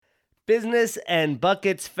Business and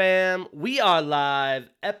Buckets fam, we are live,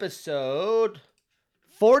 episode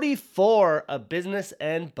 44 of Business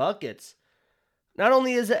and Buckets. Not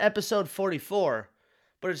only is it episode 44,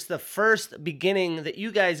 but it's the first beginning that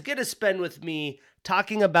you guys get to spend with me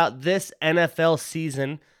talking about this NFL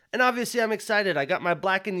season. And obviously I'm excited. I got my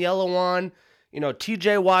black and yellow on,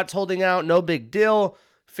 TJ Watt's holding out, no big deal.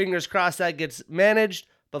 Fingers crossed that gets managed.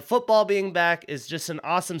 But football being back is just an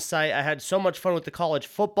awesome sight. I had so much fun with the college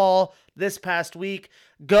football this past week.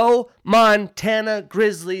 Go Montana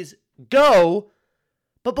Grizzlies, go!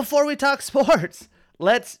 But before we talk sports,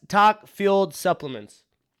 let's talk Fueled supplements.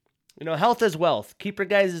 Health is wealth. Keep your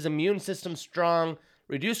guys' immune system strong,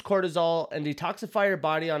 reduce cortisol, and detoxify your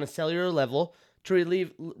body on a cellular level to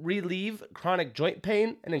relieve chronic joint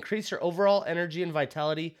pain and increase your overall energy and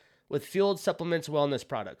vitality with Fueled Supplements wellness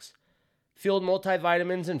products. Fueled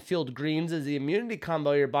multivitamins and Fueled greens is the immunity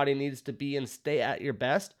combo your body needs to be and stay at your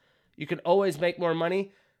best. You can always make more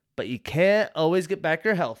money, but you can't always get back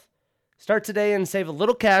your health. Start today and save a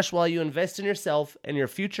little cash while you invest in yourself and your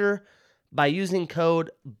future by using code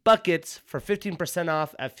BUCKETS for 15%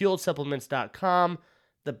 off at fueledsupplements.com,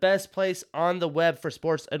 the best place on the web for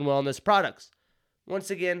sports and wellness products. Once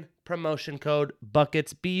again, promotion code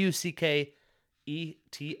BUCKETS, BUCKETS.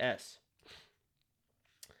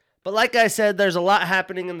 But like I said, there's a lot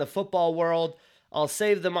happening in the football world. I'll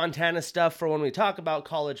save the Montana stuff for when we talk about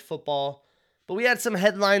college football. But we had some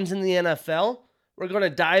headlines in the NFL. We're going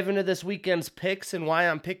to dive into this weekend's picks and why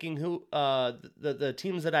I'm picking the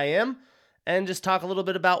teams that I am, and just talk a little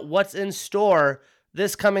bit about what's in store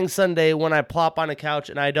this coming Sunday when I plop on a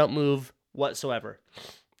couch and I don't move whatsoever.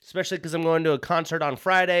 Especially because I'm going to a concert on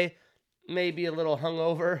Friday, maybe a little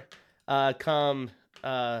hungover come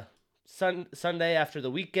Sunday after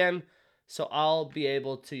the weekend, so I'll be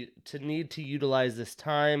able to need to utilize this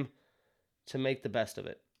time to make the best of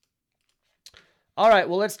it. All right,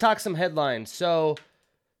 well, let's talk some headlines. So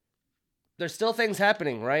there's still things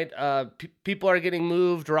happening, right? People are getting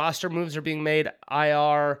moved, roster moves are being made,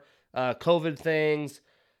 IR, COVID things.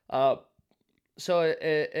 So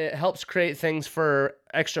it helps create things for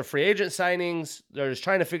extra free agent signings. They're just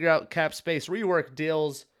trying to figure out cap space rework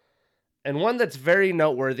deals. And one that's very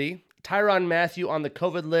noteworthy, Tyrann Mathieu on the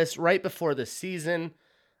COVID list right before the season.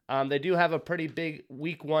 They do have a pretty big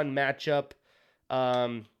week one matchup.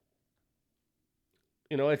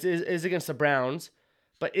 It is against the Browns.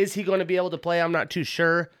 But is he going to be able to play? I'm not too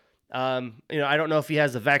sure. I don't know if he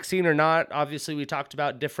has the vaccine or not. Obviously, we talked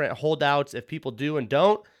about different holdouts if people do and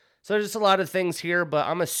don't. So there's just a lot of things here, but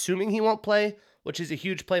I'm assuming he won't play, which is a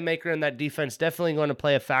huge playmaker, and that defense definitely going to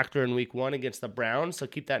play a factor in week one against the Browns. So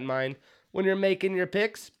keep that in mind when you're making your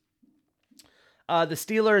picks. The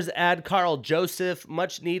Steelers add Carl Joseph,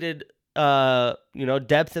 much needed,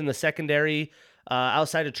 depth in the secondary.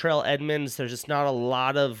 Outside of Terrell Edmunds, there's just not a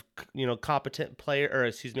lot of, competent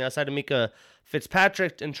outside of Mika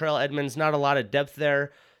Fitzpatrick and Terrell Edmunds, not a lot of depth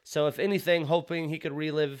there. So if anything, hoping he could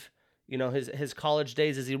relive, his college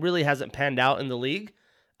days, as he really hasn't panned out in the league.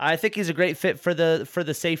 I think he's a great fit for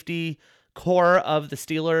the safety core of the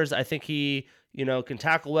Steelers. I think he, can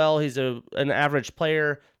tackle well. He's an average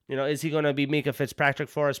player. Is he going to be Mika Fitzpatrick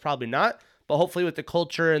for us? Probably not. But hopefully with the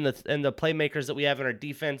culture and the playmakers that we have in our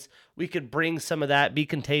defense, we could bring some of that, be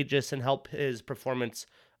contagious, and help his performance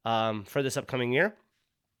for this upcoming year.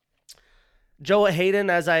 Joe Hayden,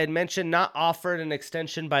 as I had mentioned, not offered an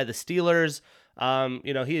extension by the Steelers.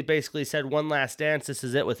 He basically said one last dance. This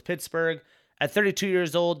is it with Pittsburgh. At 32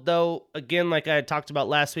 years old, though, again, like I had talked about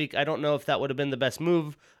last week, I don't know if that would have been the best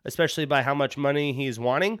move, especially by how much money he's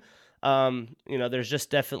wanting. There's just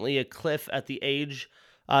definitely a cliff at the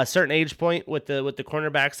certain age point with the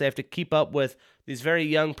cornerbacks. They have to keep up with these very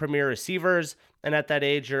young premier receivers, and at that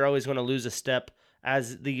age, you're always going to lose a step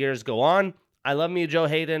as the years go on. I love me Joe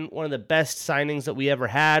Hayden, one of the best signings that we ever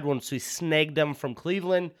had once we snagged him from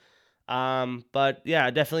Cleveland. But yeah,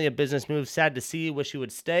 definitely a business move. Sad to see, wish he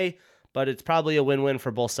would stay, but it's probably a win-win for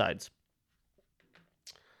both sides.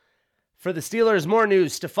 For the Steelers, more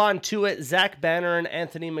news. Stephon Tuitt, Zach Banner, and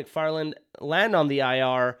Anthony McFarland land on the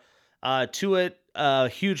IR. Tuitt, a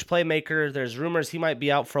huge playmaker. There's rumors he might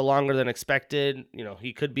be out for longer than expected.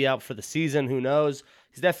 He could be out for the season. Who knows?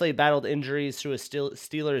 He's definitely battled injuries through his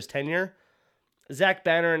Steelers tenure. Zach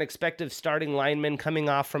Banner, an expected starting lineman coming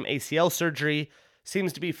off from ACL surgery,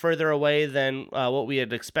 seems to be further away than what we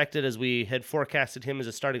had expected as we had forecasted him as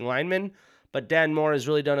a starting lineman. But Dan Moore has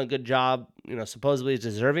really done a good job. Supposedly he's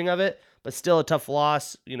deserving of it, but still a tough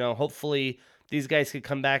loss. Hopefully these guys could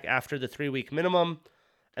come back after the 3-week minimum.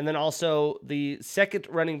 And then also the second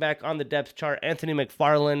running back on the depth chart, Anthony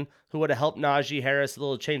McFarland, who would have helped Najee Harris, a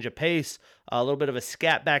little change of pace, a little bit of a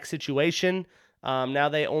scat back situation. Now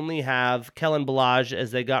they only have Kellen Balaj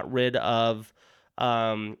as they got rid of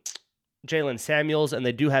Jalen Samuels, and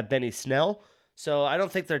they do have Benny Snell. So I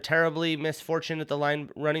don't think they're terribly misfortunate at the line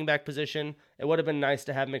running back position. It would have been nice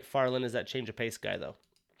to have McFarland as that change of pace guy, though.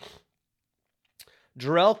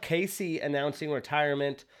 Jurrell Casey announcing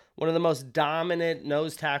retirement. One of the most dominant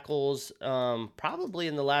nose tackles probably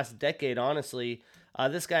in the last decade, honestly.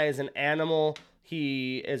 This guy is an animal.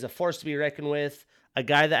 He is a force to be reckoned with, a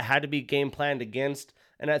guy that had to be game planned against.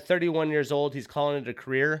 And at 31 years old, he's calling it a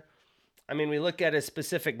career. I mean, we look at his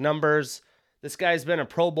specific numbers. This guy's been a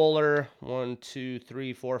Pro Bowler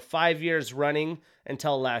 5 years running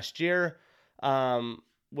until last year,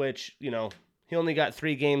 which, you know, he only got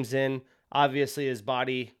 3 games in. Obviously, his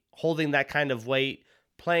body holding that kind of weight,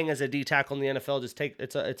 playing as a D tackle in the NFL,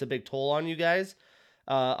 it's a big toll on you guys,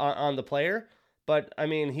 on the player. But I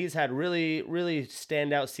mean, he's had really, really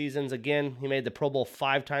standout seasons. Again, he made the Pro Bowl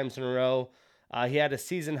 5 times in a row. He had a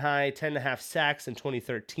season high 10.5 sacks in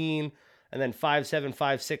 2013, and then 5.7,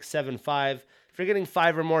 5.6, 7.5. If you're getting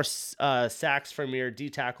 5 or more sacks from your D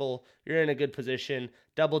tackle, you're in a good position.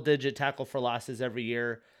 Double-digit tackle for losses every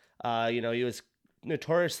year. He was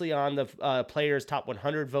notoriously on the players' top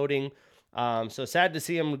 100 voting. So sad to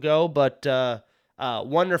see him go, but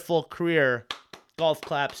wonderful career. Golf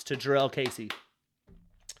claps to Jurrell Casey.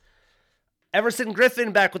 Everson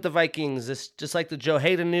Griffin back with the Vikings. This, just like the Joe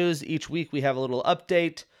Hayden news, each week we have a little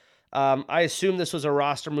update. I assume this was a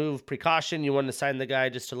roster move precaution. You wanted to sign the guy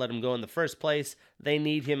just to let him go in the first place. They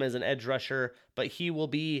need him as an edge rusher, but he will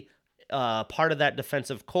be part of that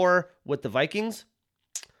defensive core with the Vikings.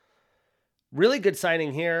 Really good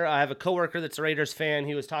signing here. I have a coworker that's a Raiders fan.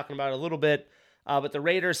 He was talking about it a little bit, but the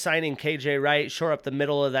Raiders signing KJ Wright, shore up the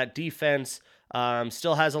middle of that defense.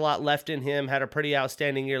 Still has a lot left in him. Had a pretty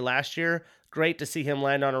outstanding year last year. Great to see him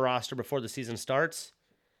land on a roster before the season starts.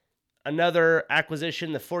 Another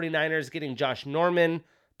acquisition, the 49ers getting Josh Norman,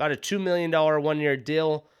 about a $2 million one-year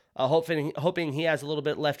deal. Hoping he has a little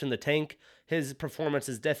bit left in the tank. His performance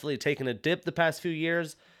has definitely taken a dip the past few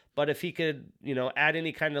years. But if he could, add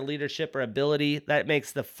any kind of leadership or ability, that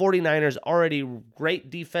makes the 49ers already great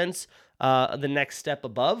defense the next step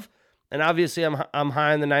above. And obviously, I'm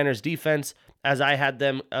high on the Niners defense as I had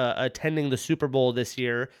them attending the Super Bowl this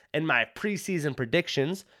year in my preseason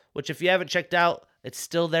predictions, which if you haven't checked out, it's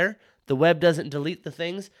still there. The web doesn't delete the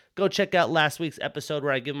things. Go check out last week's episode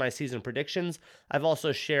where I give my season predictions. I've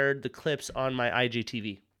also shared the clips on my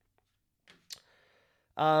IGTV.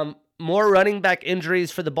 More running back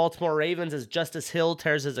injuries for the Baltimore Ravens as Justice Hill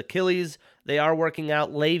tears his Achilles. They are working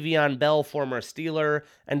out Le'Veon Bell, former Steeler,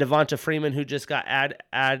 and Devonta Freeman, who just got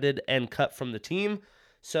added and cut from the team.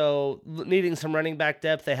 So needing some running back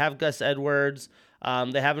depth. They have Gus Edwards.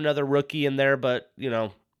 They have another rookie in there, but,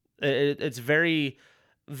 it's very,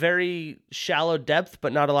 very shallow depth,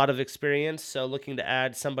 but not a lot of experience. So looking to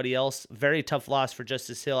add somebody else. Very tough loss for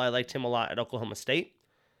Justice Hill. I liked him a lot at Oklahoma State.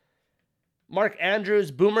 Mark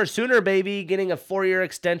Andrews, Boomer Sooner, baby, getting a 4-year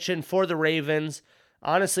extension for the Ravens.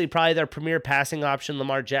 Honestly, probably their premier passing option.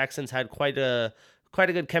 Lamar Jackson's had quite a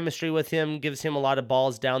good chemistry with him, gives him a lot of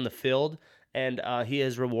balls down the field, and he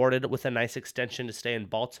is rewarded with a nice extension to stay in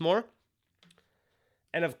Baltimore.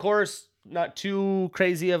 And of course, not too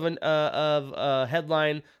crazy of a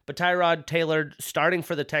headline, but Tyrod Taylor starting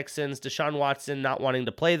for the Texans. Deshaun Watson not wanting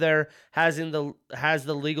to play there, has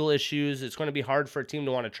the legal issues. It's going to be hard for a team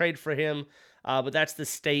to want to trade for him. But that's the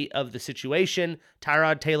state of the situation.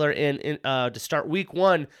 Tyrod Taylor in to start week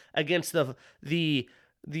 1 against the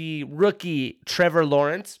rookie Trevor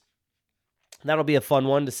Lawrence. That'll be a fun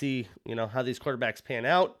one to see, how these quarterbacks pan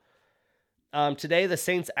out. Today, the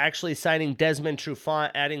Saints actually signing Desmond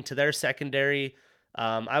Trufant, adding to their secondary.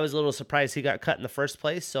 I was a little surprised he got cut in the first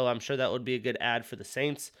place, so I'm sure that would be a good add for the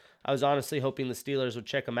Saints. I was honestly hoping the Steelers would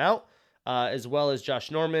check him out, as well as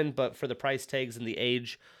Josh Norman, but for the price tags and the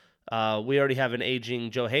age, we already have an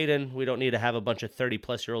aging Joe Hayden. We don't need to have a bunch of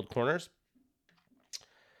 30-plus-year-old corners.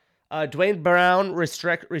 Dwayne Brown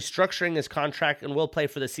restructuring his contract and will play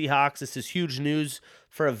for the Seahawks. This is huge news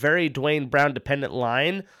for a very Dwayne Brown-dependent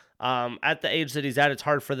line. At the age that he's at, it's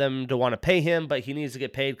hard for them to want to pay him, but he needs to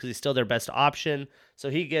get paid because he's still their best option. So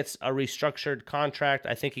he gets a restructured contract.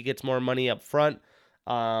 I think he gets more money up front,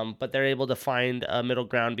 but they're able to find a middle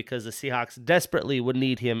ground because the Seahawks desperately would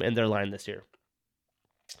need him in their line this year.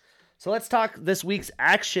 So let's talk this week's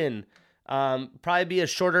action. Probably be a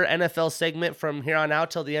shorter NFL segment from here on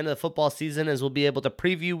out till the end of the football season, as we'll be able to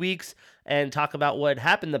preview weeks and talk about what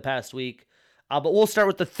happened the past week. But we'll start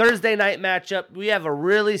with the Thursday night matchup. We have a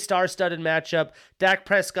really star-studded matchup. Dak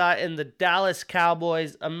Prescott and the Dallas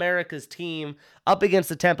Cowboys, America's team, up against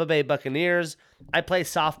the Tampa Bay Buccaneers. I play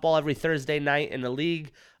softball every Thursday night in the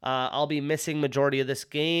league. I'll be missing majority of this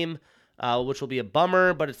game, which will be a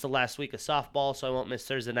bummer, but it's the last week of softball, so I won't miss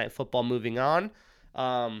Thursday night football moving on.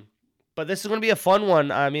 But this is going to be a fun one.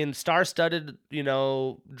 I mean, star-studded,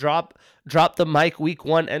 drop the mic week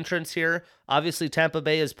 1 entrance here. Obviously, Tampa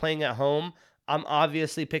Bay is playing at home. I'm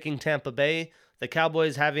obviously picking Tampa Bay. The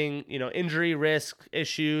Cowboys having, injury risk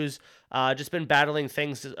issues, just been battling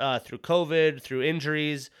things through COVID, through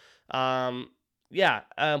injuries. Plus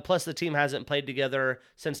the team hasn't played together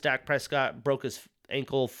since Dak Prescott broke his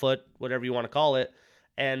ankle, foot, whatever you want to call it.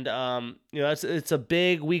 And, it's a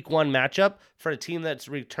big week 1 matchup for a team that's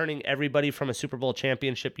returning everybody from a Super Bowl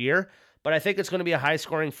championship year. But I think it's going to be a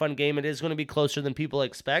high-scoring, fun game. It is going to be closer than people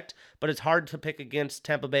expect, but it's hard to pick against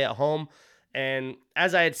Tampa Bay at home. And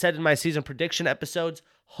as I had said in my season prediction episodes,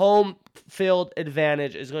 home field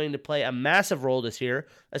advantage is going to play a massive role this year,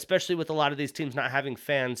 especially with a lot of these teams not having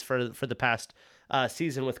fans for the past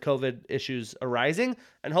season with COVID issues arising.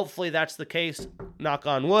 And hopefully that's the case, knock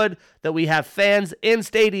on wood, that we have fans in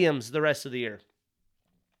stadiums the rest of the year.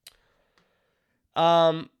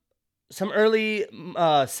 Some early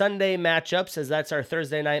Sunday matchups, as that's our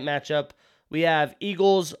Thursday night matchup. We have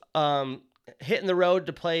Eagles hitting the road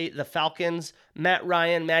to play the Falcons.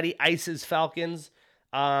 Matty Ice's Falcons.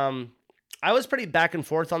 I was pretty back and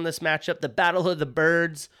forth on this matchup. The Battle of the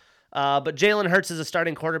Birds. But Jalen Hurts is a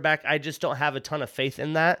starting quarterback. I just don't have a ton of faith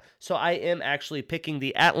in that. So I am actually picking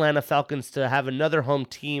the Atlanta Falcons to have another home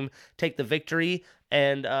team take the victory.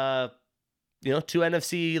 And, 2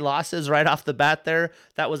 NFC losses right off the bat there.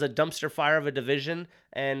 That was a dumpster fire of a division.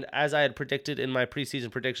 And as I had predicted in my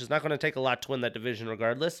preseason predictions, not going to take a lot to win that division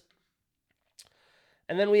regardless.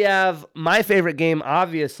 And then we have my favorite game,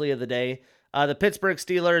 obviously, of the day. The Pittsburgh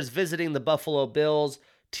Steelers visiting the Buffalo Bills.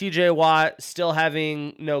 TJ Watt still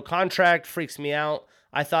having no contract freaks me out.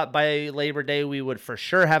 I thought by Labor Day we would for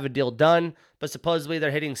sure have a deal done, but supposedly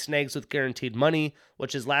they're hitting snags with guaranteed money,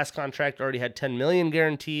 which his last contract already had $10 million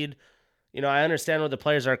guaranteed. I understand where the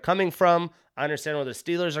players are coming from. I understand where the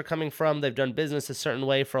Steelers are coming from. They've done business a certain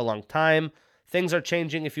way for a long time. Things are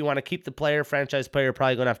changing. If you want to keep the player, franchise player, you're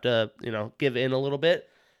probably going to have to, give in a little bit.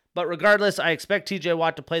 But regardless, I expect TJ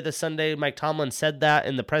Watt to play this Sunday. Mike Tomlin said that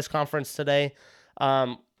in the press conference today.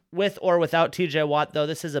 With or without TJ Watt, though,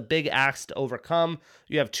 this is a big ask to overcome.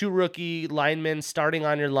 You have 2 rookie linemen starting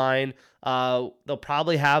on your line. They'll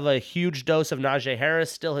probably have a huge dose of Najee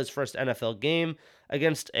Harris, still his first NFL game,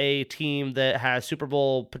 against a team that has Super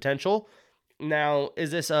Bowl potential. Now,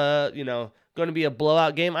 is this going to be a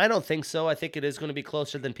blowout game? I don't think so. I think it is going to be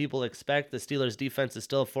closer than people expect. The Steelers' defense is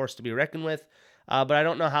still a force to be reckoned with. But I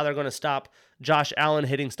don't know how they're going to stop Josh Allen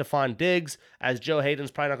hitting Stephon Diggs, as Joe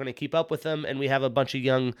Hayden's probably not going to keep up with them. And we have a bunch of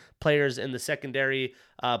young players in the secondary,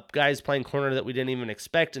 guys playing corner that we didn't even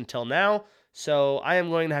expect until now. So I am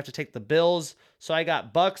going to have to take the Bills. So I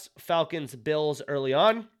got Bucks, Falcons, Bills early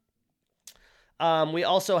on. We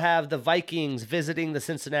also have the Vikings visiting the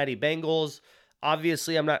Cincinnati Bengals.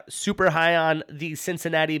 Obviously, I'm not super high on the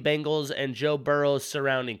Cincinnati Bengals and Joe Burrow's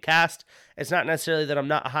surrounding cast. It's not necessarily that I'm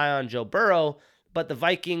not high on Joe Burrow, but the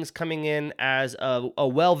Vikings coming in as a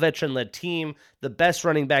well-veteran-led team, the best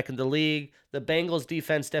running back in the league. The Bengals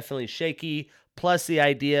defense definitely shaky, plus the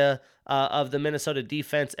idea of the Minnesota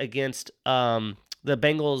defense against the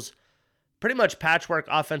Bengals' pretty much patchwork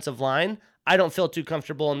offensive line. I don't feel too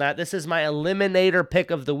comfortable in that. This is my eliminator pick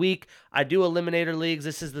of the week. I do eliminator leagues.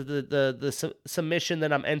 This is the submission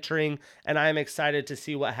that I'm entering, and I am excited to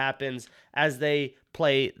see what happens as they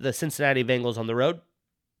play the Cincinnati Bengals on the road.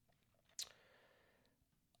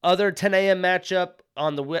 Other 10 a.m. matchup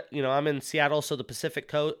on the, I'm in Seattle, so the Pacific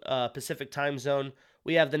time zone.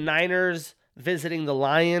 We have the Niners visiting the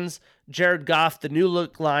Lions. Jared Goff, the new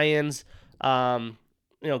look Lions.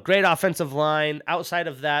 Great offensive line. Outside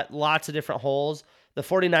of that, lots of different holes. The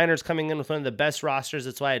 49ers coming in with one of the best rosters.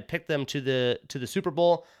 That's why I'd picked them to the Super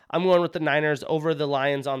Bowl. I'm going with the Niners over the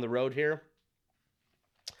Lions on the road here.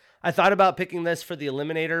 I thought about picking this for the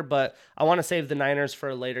eliminator, but I want to save the Niners for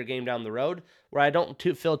a later game down the road where I don't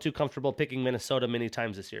feel too comfortable picking Minnesota many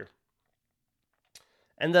times this year.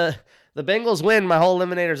 And the Bengals win, my whole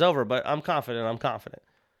eliminator's over, but I'm confident.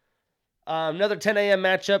 Another 10 a.m.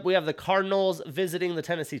 matchup. We have the Cardinals visiting the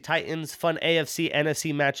Tennessee Titans. Fun AFC,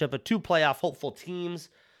 NFC matchup of 2 playoff hopeful teams.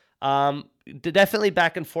 Definitely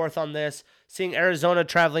back and forth on this. Seeing Arizona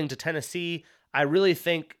traveling to Tennessee. I really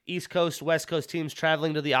think East Coast, West Coast teams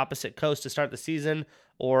traveling to the opposite coast to start the season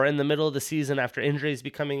or in the middle of the season after injuries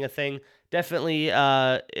becoming a thing definitely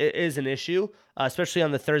is an issue, especially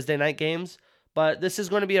on the Thursday night games. But this is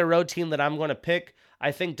going to be a road team that I'm going to pick.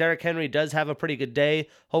 I think Derrick Henry does have a pretty good day.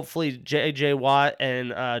 Hopefully, J.J. Watt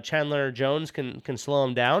and Chandler Jones can slow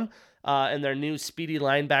him down. And their new speedy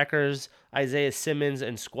linebackers, Isaiah Simmons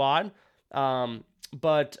and Squad.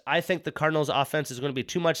 But I think the Cardinals' offense is going to be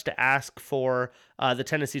too much to ask for the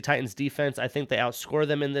Tennessee Titans' defense. I think they outscore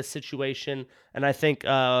them in this situation. And I think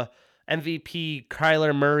MVP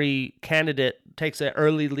Kyler Murray candidate takes an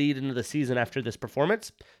early lead into the season after this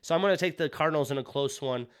performance. So I'm going to take the Cardinals in a close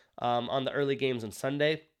one on the early games on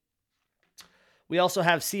Sunday. We also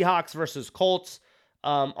have Seahawks versus Colts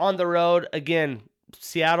on the road. Again,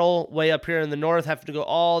 Seattle, way up here in the north, have to go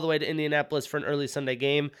all the way to Indianapolis for an early Sunday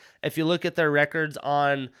game. If you look at their records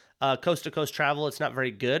on coast-to-coast travel, it's not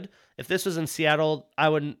very good. If this was in Seattle, I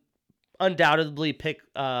would undoubtedly pick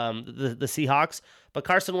the Seahawks. But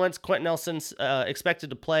Carson Wentz, Quentin Nelson's expected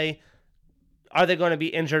to play. Are they going to be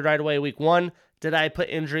injured right away week one? Did I put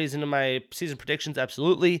injuries into my season predictions?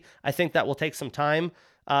 Absolutely. I think that will take some time.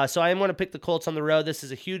 So I am going to pick the Colts on the road. This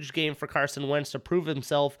is a huge game for Carson Wentz to prove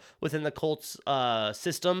himself within the Colts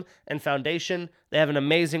system and foundation. They have an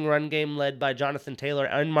amazing run game led by Jonathan Taylor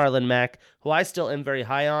and Marlon Mack, who I still am very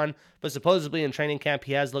high on. But supposedly in training camp,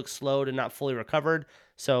 he has looked slowed and not fully recovered.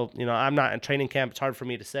 So, I'm not in training camp. It's hard for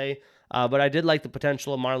me to say. But I did like the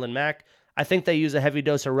potential of Marlon Mack. I think they use a heavy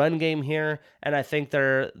dose of run game here, and I think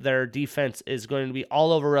their defense is going to be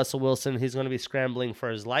all over Russell Wilson. He's going to be scrambling for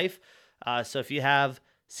his life. So if you have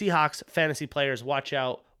Seahawks fantasy players, watch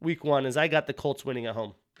out week one, as I got the Colts winning at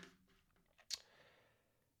home.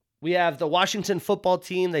 We have the Washington football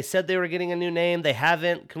team. They said they were getting a new name. They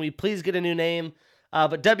haven't. Can we please get a new name?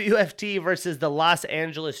 But WFT versus the Los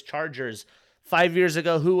Angeles Chargers. 5 years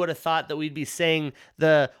ago, who would have thought that we'd be saying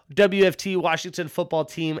the WFT Washington football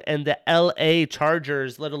team and the LA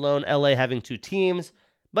Chargers, let alone LA having two teams?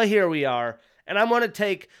 But here we are. And I'm going to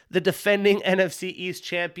take the defending NFC East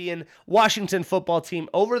champion Washington football team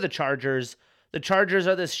over the Chargers. The Chargers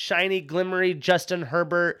are this shiny, glimmery Justin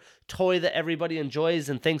Herbert toy that everybody enjoys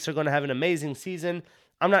and thinks are going to have an amazing season.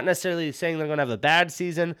 I'm not necessarily saying they're going to have a bad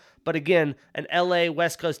season, but again, an LA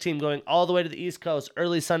West Coast team going all the way to the East Coast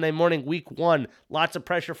early Sunday morning, week one. Lots of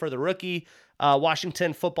pressure for the rookie.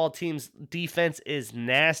 Washington football team's defense is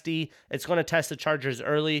nasty. It's going to test the Chargers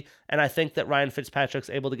early, and I think that Ryan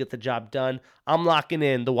Fitzpatrick's able to get the job done. I'm locking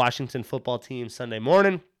in the Washington football team Sunday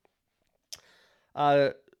morning.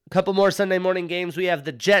 Couple more Sunday morning games. We have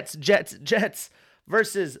the Jets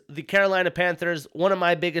versus the Carolina Panthers, one of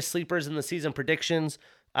my biggest sleepers in the season predictions.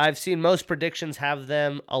 I've seen most predictions have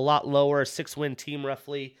them a lot lower, 6-win team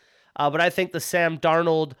roughly. But I think the Sam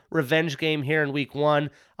Darnold revenge game here in week one,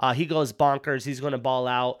 he goes bonkers. He's going to ball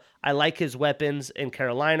out. I like his weapons in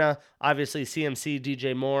Carolina. Obviously, CMC,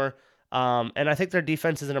 DJ Moore. And I think their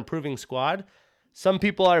defense is an improving squad. Some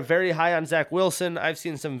people are very high on Zach Wilson. I've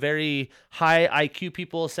seen some very high IQ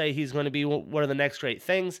people say he's going to be one of the next great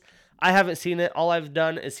things. I haven't seen it. All I've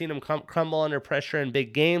done is seen him crumble under pressure in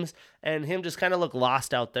big games and him just kind of look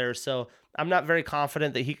lost out there. So I'm not very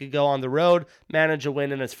confident that he could go on the road, manage a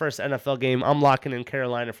win in his first NFL game. I'm locking in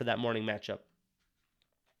Carolina for that morning matchup.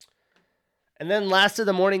 And then last of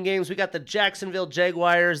the morning games, we got the Jacksonville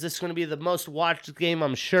Jaguars. This is going to be the most watched game,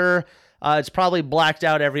 I'm sure. It's probably blacked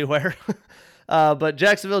out everywhere. But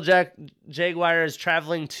Jacksonville Jaguars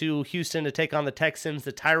traveling to Houston to take on the Texans,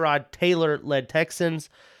 the Tyrod Taylor-led Texans.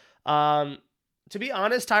 To be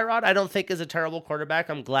honest, Tyrod, I don't think is a terrible quarterback.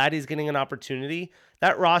 I'm glad he's getting an opportunity.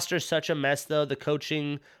 That roster is such a mess, though. The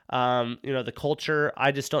coaching, the culture.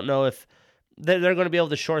 I just don't know if they're going to be able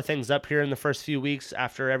to shore things up here in the first few weeks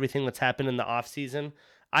after everything that's happened in the offseason.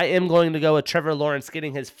 I am going to go with Trevor Lawrence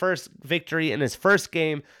getting his first victory in his first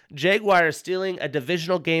game. Jaguars stealing a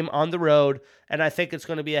divisional game on the road, and I think it's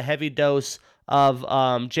going to be a heavy dose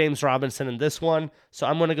of James Robinson in this one. So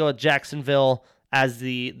I'm going to go with Jacksonville as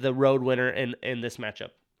the road winner in this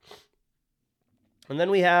matchup. And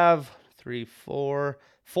then we have four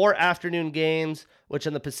afternoon games, which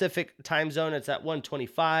in the Pacific time zone, it's at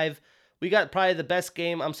 1:25. We got probably the best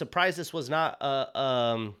game. I'm surprised this was not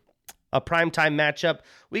a primetime matchup.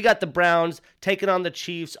 We got the Browns taking on the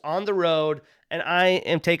Chiefs on the road, and I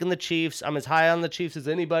am taking the Chiefs. I'm as high on the Chiefs as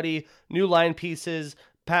anybody. New line pieces,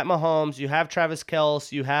 Pat Mahomes, you have Travis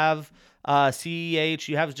Kelce, you have CEH,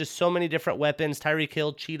 you have just so many different weapons, Tyreek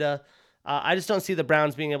Hill, Cheetah. I just don't see the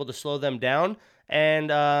Browns being able to slow them down,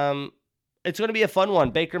 and it's going to be a fun one.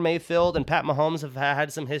 Baker Mayfield and Pat Mahomes have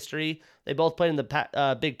had some history. They both played in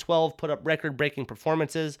the Big 12, put up record-breaking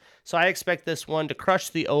performances. So I expect this one to crush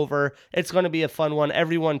the over. It's going to be a fun one.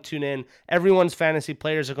 Everyone tune in. Everyone's fantasy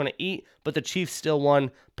players are going to eat, but the Chiefs still won,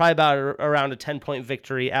 probably about around a 10-point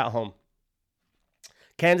victory at home.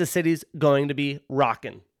 Kansas City's going to be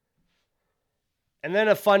rocking. And then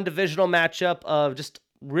a fun divisional matchup of just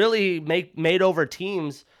really made over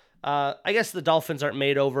teams. I guess the Dolphins aren't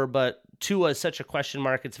made over, but Tua is such a question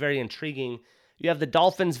mark. It's very intriguing. You have the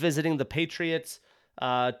Dolphins visiting the Patriots.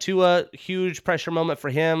 Tua, huge pressure moment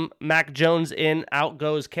for him. Mac Jones in, out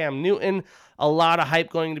goes Cam Newton. A lot of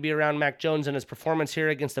hype going to be around Mac Jones and his performance here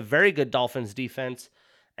against a very good Dolphins defense.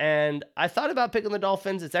 And I thought about picking the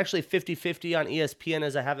Dolphins. It's actually 50-50 on ESPN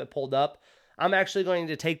as I have it pulled up. I'm actually going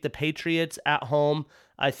to take the Patriots at home.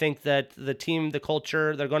 I think that the team, the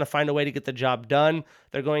culture, they're going to find a way to get the job done.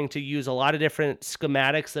 They're going to use a lot of different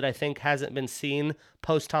schematics that I think hasn't been seen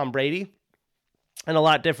post Tom Brady, and a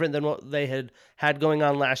lot different than what they had going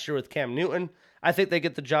on last year with Cam Newton. I think they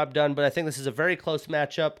get the job done, but I think this is a very close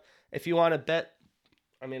matchup. If you want to bet,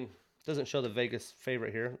 I mean, it doesn't show the Vegas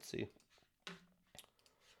favorite here. Let's see.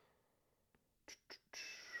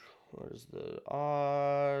 Where's the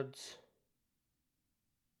odds?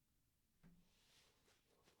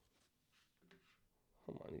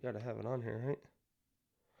 Come on, you got to have it on here, right?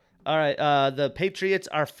 All right, the Patriots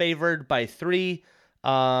are favored by 3.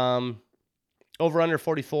 Over under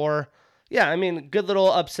 44. Yeah, I mean, good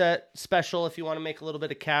little upset special if you want to make a little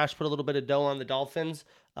bit of cash, put a little bit of dough on the Dolphins.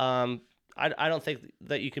 I don't think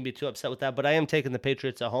that you can be too upset with that, but I am taking the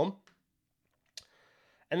Patriots at home.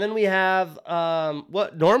 And then we have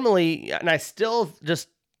what normally, and I still just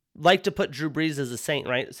like to put Drew Brees as a Saint,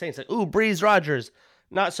 right? Saints like, ooh, Brees Rodgers.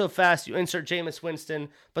 Not so fast. You insert Jameis Winston,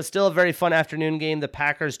 but still a very fun afternoon game. The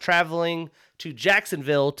Packers traveling to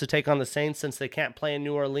Jacksonville to take on the Saints since they can't play in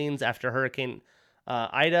New Orleans after Hurricane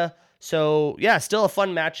Ida. So, yeah, still a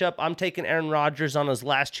fun matchup. I'm taking Aaron Rodgers on his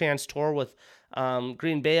last chance tour with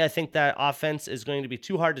Green Bay. I think that offense is going to be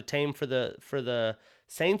too hard to tame for the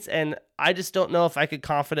Saints, and I just don't know if I could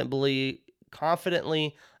confidently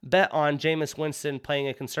bet on Jameis Winston playing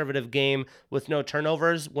a conservative game with no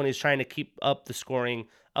turnovers when he's trying to keep up the scoring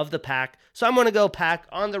of the Pack. So I'm going to go Pack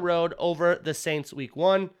on the road over the Saints week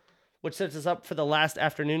 1, which sets us up for the last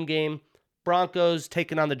afternoon game. Broncos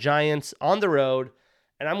taking on the Giants on the road,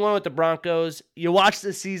 and I'm going with the Broncos. You watch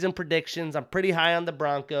the season predictions. I'm pretty high on the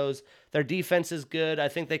Broncos. Their defense is good. I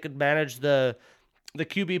think they could manage the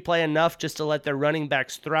QB play enough just to let their running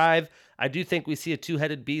backs thrive. I do think we see a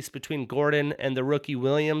two-headed beast between Gordon and the rookie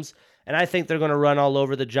Williams, and I think they're going to run all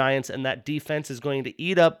over the Giants, and that defense is going to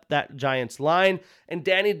eat up that Giants line, and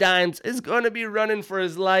Danny Dimes is going to be running for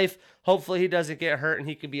his life. Hopefully he doesn't get hurt and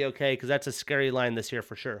he can be okay, because that's a scary line this year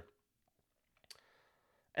for sure.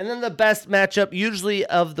 And then the best matchup usually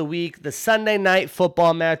of the week, the Sunday night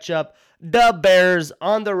football matchup, the Bears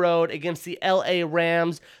on the road against the LA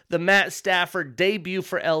Rams, the Matt Stafford debut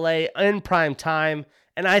for LA in prime time,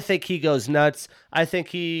 and I think he goes nuts. I think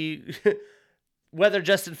he, whether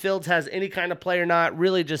Justin Fields has any kind of play or not,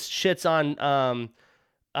 really just shits on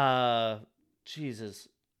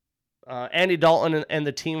Andy Dalton and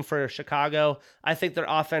the team for Chicago. I think their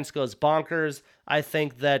offense goes bonkers. I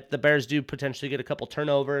think that the Bears do potentially get a couple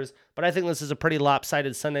turnovers, but I think this is a pretty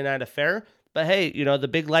lopsided Sunday night affair. But hey, the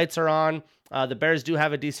big lights are on. The Bears do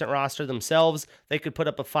have a decent roster themselves. They could put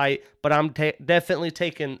up a fight, but I'm definitely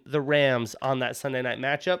taking the Rams on that Sunday night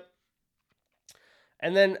matchup.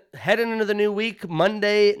 And then heading into the new week,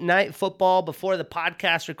 Monday Night Football before the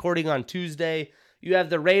podcast recording on Tuesday, you have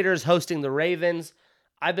the Raiders hosting the Ravens.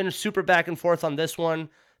 I've been super back and forth on this one.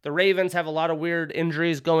 The Ravens have a lot of weird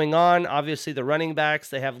injuries going on. Obviously, the running backs,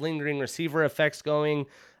 they have lingering receiver effects going.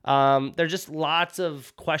 There's just lots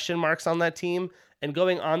of question marks on that team. And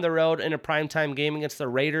going on the road in a primetime game against the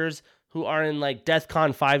Raiders, who are in like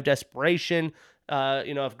DEFCON 5 desperation.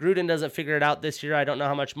 If Gruden doesn't figure it out this year, I don't know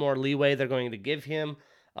how much more leeway they're going to give him.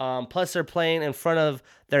 Plus, they're playing in front of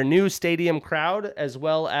their new stadium crowd, as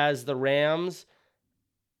well as the Rams.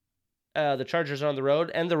 The Chargers are on the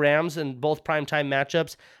road, and the Rams in both primetime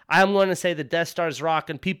matchups. I'm going to say the Death Star's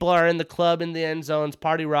rocking. People are in the club, in the end zones,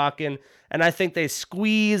 party rocking, and I think they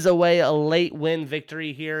squeeze away a late win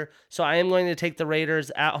victory here. So I am going to take the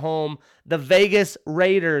Raiders at home. The Vegas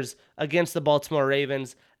Raiders against the Baltimore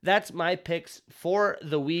Ravens. That's my picks for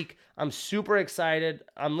the week. I'm super excited.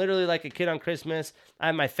 I'm literally like a kid on Christmas. I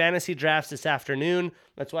have my fantasy drafts this afternoon.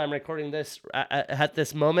 That's why I'm recording this at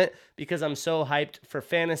this moment, because I'm so hyped for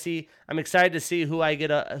fantasy. I'm excited to see who I get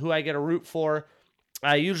a root for.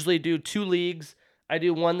 I usually do 2 leagues. I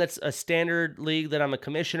do one that's a standard league that I'm a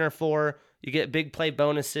commissioner for. You get big play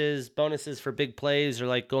bonuses for big plays or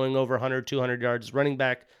like going over 100, 200 yards, running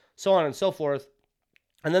back, so on and so forth.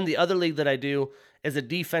 And then the other league that I do is a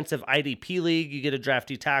defensive IDP league. You get to draft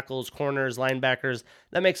tackles, corners, linebackers.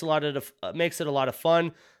 That makes it a lot of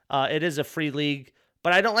fun. It is a free league,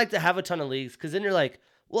 but I don't like to have a ton of leagues because then you're like,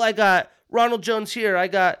 well, I got Ronald Jones here, I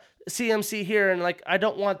got CMC here, and like I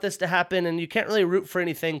don't want this to happen. And you can't really root for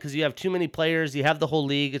anything because you have too many players. You have the whole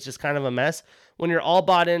league. It's just kind of a mess. When you're all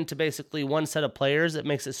bought into basically one set of players, it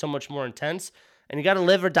makes it so much more intense. And you got to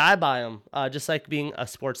live or die by them, just like being a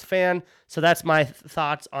sports fan. So that's my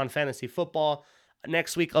thoughts on fantasy football.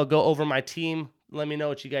 Next week, I'll go over my team. Let me know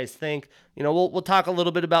what you guys think. You know, we'll talk a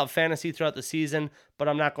little bit about fantasy throughout the season, but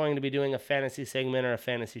I'm not going to be doing a fantasy segment or a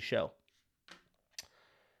fantasy show.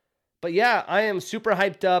 But yeah, I am super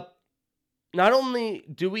hyped up. Not only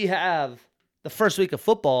do we have the first week of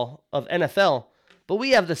football of NFL, but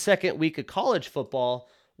we have the second week of college football,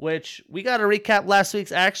 which we got to recap last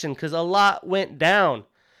week's action because a lot went down.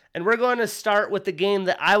 And we're going to start with the game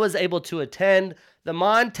that I was able to attend. The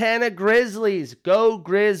Montana Grizzlies, go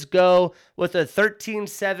Grizz go, with a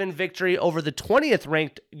 13-7 victory over the 20th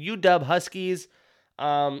ranked UW Huskies.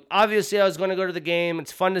 Obviously, I was going to go to the game.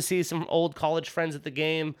 It's fun to see some old college friends at the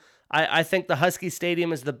game. I think the Husky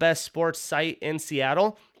Stadium is the best sports site in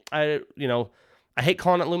Seattle. I hate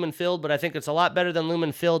calling it Lumen Field, but I think it's a lot better than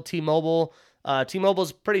Lumen Field, T-Mobile.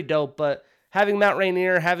 T-Mobile's pretty dope, but having Mount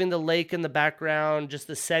Rainier, having the lake in the background, just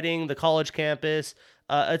the setting, the college campus,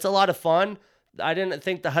 it's a lot of fun. I didn't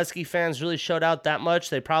think the Husky fans really showed out that much.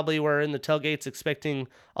 They probably were in the tailgates expecting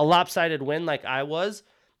a lopsided win like I was.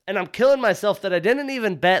 And I'm killing myself that I didn't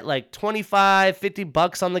even bet like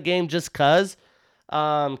 $25-50 on the game just because.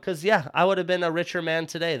 Because, yeah, I would have been a richer man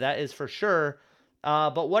today. That is for sure.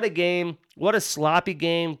 But what a game. What a sloppy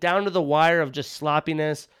game. Down to the wire of just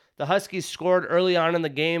sloppiness. The Huskies scored early on in the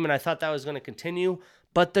game, and I thought that was going to continue.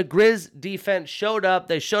 But the Grizz defense showed up.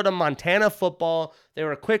 They showed them Montana football. They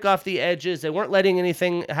were quick off the edges. They weren't letting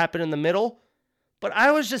anything happen in the middle. But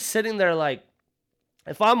I was just sitting there like,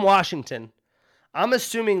 if I'm Washington, I'm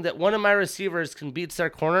assuming that one of my receivers can beat their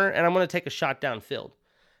corner, and I'm going to take a shot downfield.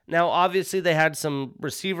 Now, obviously, they had some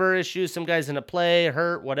receiver issues, some guys in a play,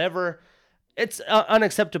 hurt, whatever. It's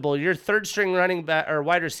unacceptable. Your third-string running back or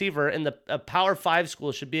wide receiver in a Power 5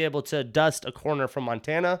 school should be able to dust a corner from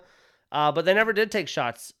Montana. But they never did take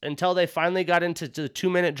shots until they finally got into the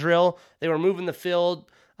 2-minute drill. They were moving the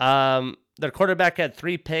field. Their quarterback had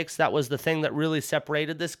 3 picks. That was the thing that really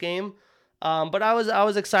separated this game. But I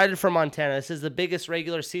was excited for Montana. This is the biggest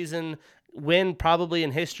regular season win probably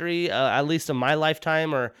in history, at least in my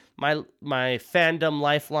lifetime or my fandom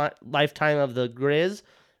lifetime of the Grizz.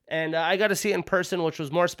 And I got to see it in person, which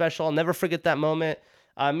was more special. I'll never forget that moment.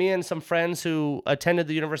 Me and some friends who attended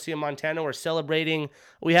the University of Montana were celebrating.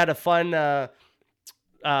 We had a fun,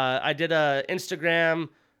 I did a Instagram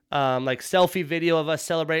selfie video of us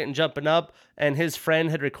celebrating, jumping up, and his friend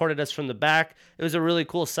had recorded us from the back. It was a really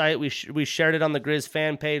cool sight. We shared it on the Grizz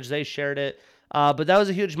fan page. They shared it. But that was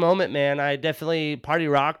a huge moment, man. I definitely party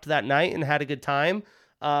rocked that night and had a good time.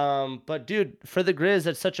 But dude, for the Grizz,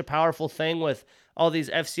 that's such a powerful thing with all these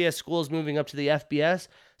FCS schools moving up to the FBS.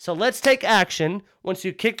 So let's take action. Once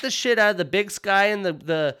you kick the shit out of the Big Sky and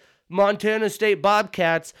the Montana State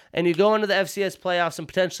Bobcats and you go into the FCS playoffs and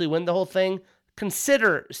potentially win the whole thing,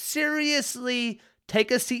 seriously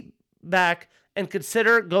take a seat back and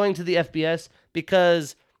consider going to the FBS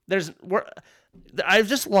because I've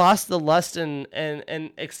just lost the lust and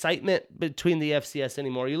excitement between the FCS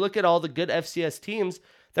anymore. You look at all the good FCS teams,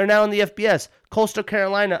 they're now in the FBS. Coastal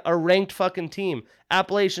Carolina, a ranked fucking team.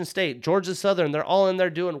 Appalachian State, Georgia Southern, they're all in there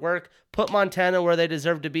doing work. Put Montana where they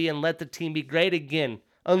deserve to be and let the team be great again.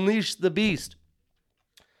 Unleash the beast.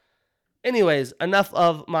 Anyways, enough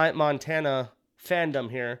of my Montana fandom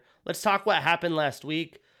here. Let's talk what happened last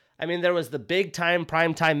week. I mean, there was the big time,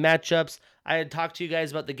 prime time matchups. I had talked to you guys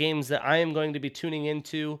about the games that I am going to be tuning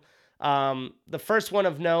into. The first one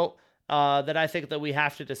of note that I think that we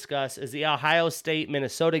have to discuss is the Ohio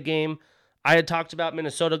State-Minnesota game. I had talked about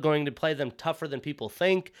Minnesota going to play them tougher than people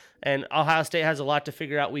think, and Ohio State has a lot to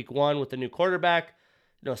figure out week 1 with the new quarterback.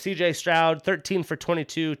 CJ Stroud, 13 for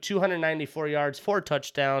 22, 294 yards, 4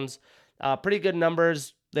 touchdowns. Pretty good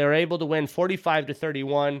numbers. They were able to win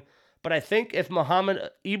 45-31. But I think if Muhammad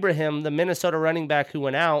Ibrahim, the Minnesota running back who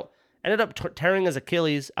went out, ended up tearing his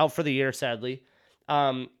Achilles, out for the year, sadly.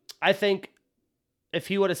 I think if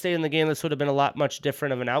he would have stayed in the game, this would have been a lot much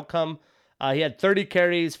different of an outcome. He had 30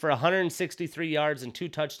 carries for 163 yards and 2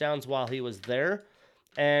 touchdowns while he was there.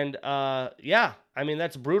 And yeah, I mean,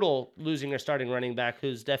 that's brutal losing your starting running back,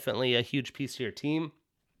 who's definitely a huge piece of your team.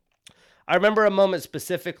 I remember a moment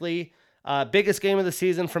specifically, biggest game of the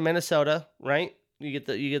season for Minnesota, right? You get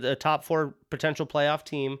the top 4 potential playoff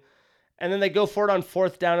team, and then they go for it on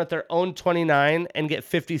 4th down at their own 29 and get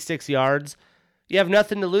 56 yards. You have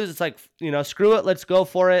nothing to lose. It's like, screw it, let's go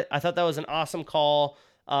for it. I thought that was an awesome call.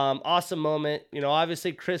 Awesome moment.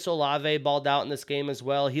 Obviously Chris Olave balled out in this game as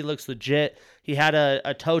well. He looks legit. He had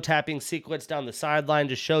a toe tapping sequence down the sideline,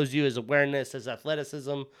 just shows you his awareness, his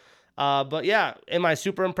athleticism. But yeah, am I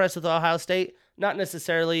super impressed with Ohio State? Not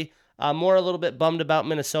necessarily. More a little bit bummed about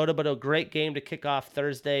Minnesota, but a great game to kick off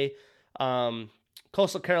Thursday.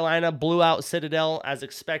 Coastal Carolina blew out Citadel as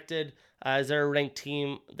expected, as their ranked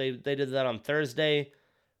team. They did that on Thursday.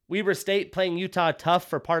 Weber State playing Utah tough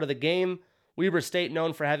for part of the game. Weber State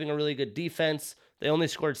known for having a really good defense. They only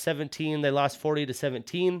scored 17. They lost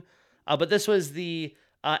 40-17. But this was the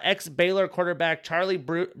ex-Baylor quarterback Charlie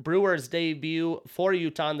Brewer's debut for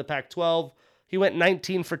Utah in the Pac-12. He went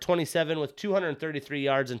 19 for 27 with 233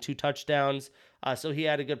 yards and 2 touchdowns. So he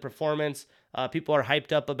had a good performance. People are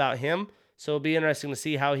hyped up about him. So it'll be interesting to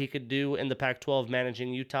see how he could do in the Pac-12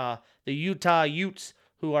 managing Utah. The Utah Utes,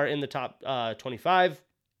 who are in the top 25.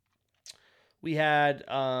 We had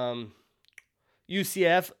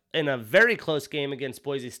UCF in a very close game against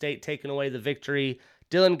Boise State, taking away the victory.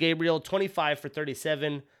 Dylan Gabriel, 25 for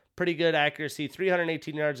 37. Pretty good accuracy,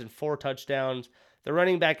 318 yards and 4 touchdowns. The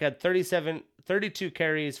running back had 32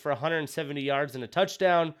 carries for 170 yards and a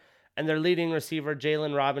touchdown. And their leading receiver,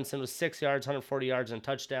 Jalen Robinson, was 6 yards, 140 yards, and a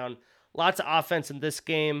touchdown. Lots of offense in this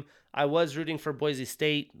game. I was rooting for Boise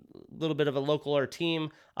State, a little bit of a localer team,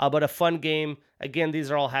 but a fun game. Again,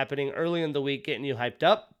 these are all happening early in the week, getting you hyped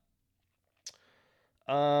up.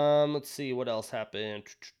 Let's see what else happened.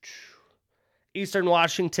 Eastern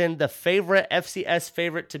Washington, the FCS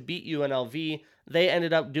favorite to beat UNLV. They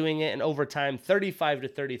ended up doing it in overtime,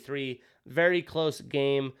 35-33. Very close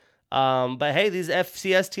game. But hey, these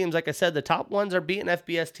FCS teams, like I said, the top ones are beating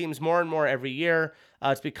FBS teams more and more every year.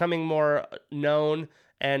 It's becoming more known.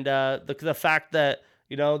 And the fact that,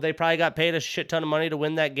 they probably got paid a shit ton of money to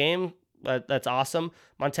win that game, that's awesome.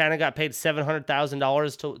 Montana got paid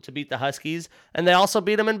 $700,000 to beat the Huskies. And they also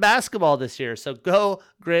beat them in basketball this year. So go,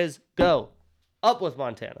 Grizz, go. Up with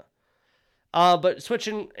Montana. But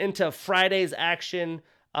switching into Friday's action,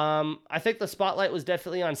 I think the spotlight was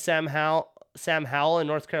definitely on Sam Howell in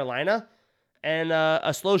North Carolina, and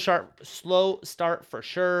a slow start for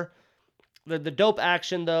sure. The dope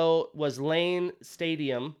action though was Lane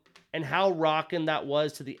Stadium and how rockin' that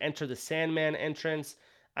was to the Enter the Sandman entrance.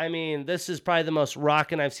 I mean, this is probably the most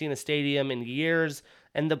rockin' I've seen a stadium in years.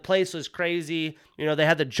 And the place was crazy. They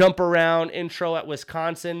had the jump around intro at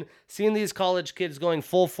Wisconsin. Seeing these college kids going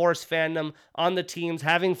full force fandom on the teams,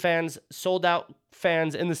 having fans, sold out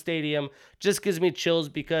fans in the stadium, just gives me chills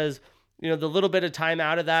because, the little bit of time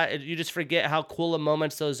out of that, you just forget how cool of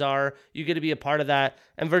moments those are. You get to be a part of that.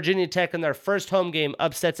 And Virginia Tech in their first home game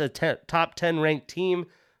upsets a top 10 ranked team,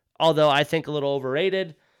 although I think a little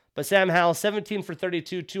overrated. But Sam Howell, 17 for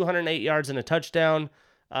 32, 208 yards and a touchdown.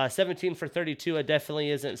 17 for 32, it definitely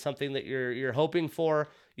isn't something that you're hoping for.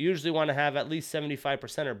 You usually want to have at least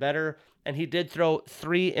 75% or better. And he did throw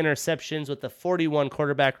 3 interceptions with a 41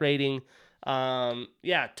 quarterback rating.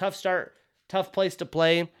 Tough start, tough place to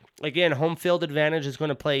play. Again, home field advantage is going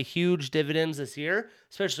to play huge dividends this year,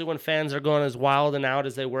 especially when fans are going as wild and out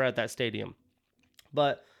as they were at that stadium.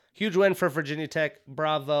 But huge win for Virginia Tech.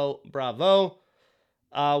 Bravo, bravo.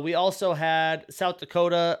 We also had South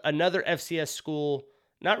Dakota, another FCS school,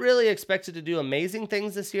 not really expected to do amazing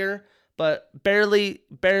things this year, but barely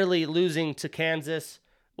losing to Kansas,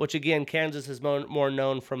 which again, Kansas is more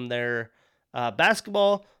known from their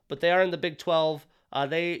basketball, but they are in the Big 12.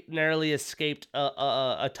 They narrowly escaped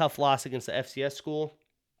a tough loss against the FCS school.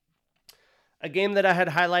 A game that I had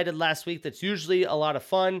highlighted last week that's usually a lot of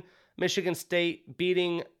fun, Michigan State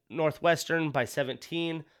beating Northwestern by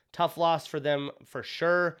 17. Tough loss for them for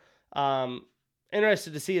sure.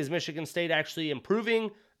 Interested to see, is Michigan State actually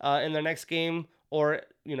improving in their next game, or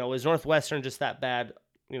is Northwestern just that bad,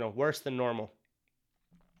 worse than normal?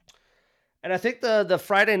 And I think the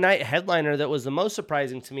Friday night headliner that was the most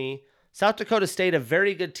surprising to me, South Dakota State, a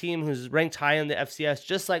very good team who's ranked high in the FCS,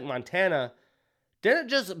 just like Montana, didn't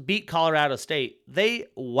just beat Colorado State. They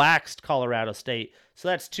waxed Colorado State. So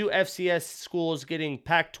that's 2 FCS schools getting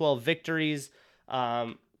Pac-12 victories.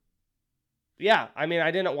 I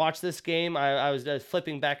didn't watch this game. I was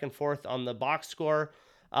flipping back and forth on the box score.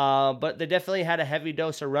 But they definitely had a heavy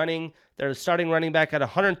dose of running. Their starting running back had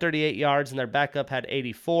 138 yards, and their backup had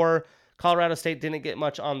 84. Colorado State didn't get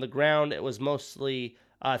much on the ground. It was mostly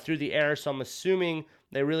through the air. So I'm assuming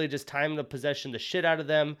they really just timed the possession the shit out of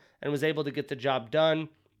them and was able to get the job done.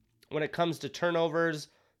 When it comes to turnovers,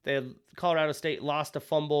 Colorado State lost a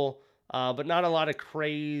fumble, but not a lot of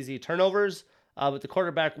crazy turnovers. But the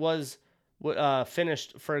quarterback was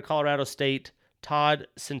finished for Colorado State, Todd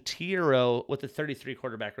Centeiro, with a 33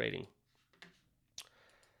 quarterback rating.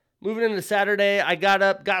 Moving into Saturday, I got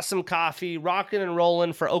up, got some coffee, rocking and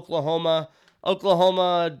rolling for Oklahoma.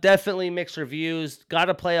 Oklahoma, definitely mixed reviews. Got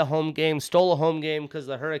to play a home game, stole a home game because of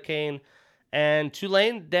the hurricane. And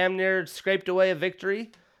Tulane damn near scraped away a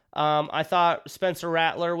victory. I thought Spencer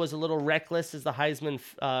Rattler was a little reckless as the Heisman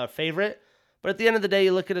favorite. But at the end of the day,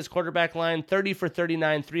 you look at his quarterback line, 30 for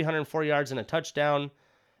 39, 304 yards and a touchdown.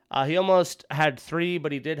 He almost had 3,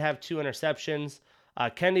 but he did have 2 interceptions.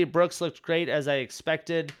 Kennedy Brooks looked great as I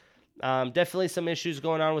expected. Definitely some issues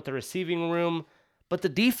going on with the receiving room. But the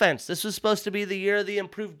defense, this was supposed to be the year of the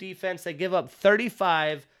improved defense. They give up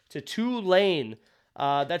 35 to Tulane.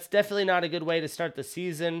 That's definitely not a good way to start the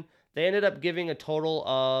season. They ended up giving a total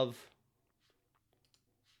of,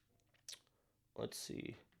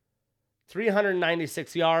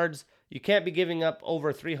 396 yards. You can't be giving up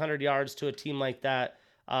over 300 yards to a team like that.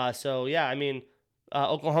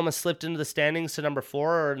 Oklahoma slipped into the standings to number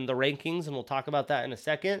 4 or in the rankings, and we'll talk about that in a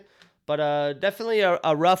second. But definitely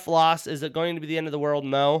a rough loss. Is it going to be the end of the world?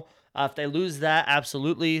 No. If they lose that,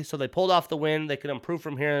 absolutely. So they pulled off the win. They can improve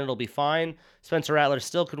from here, and it'll be fine. Spencer Rattler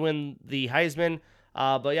still could win the Heisman.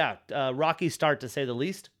 Rocky start to say the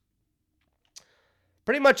least.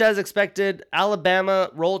 Pretty much as expected, Alabama,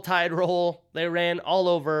 roll tide roll. They ran all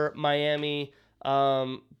over Miami.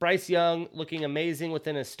 Bryce Young, looking amazing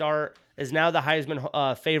within his start, is now the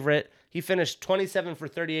Heisman favorite. He finished 27 for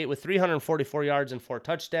 38 with 344 yards and 4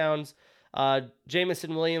 touchdowns.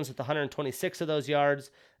 Jamison Williams with 126 of those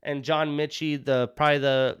yards. And John Mitchie, probably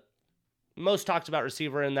the most talked about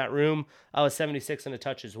receiver in that room, was 76 and a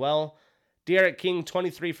touch as well. De'Aaron King,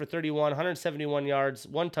 23 for 31, 171 yards,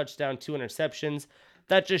 1 touchdown, 2 interceptions.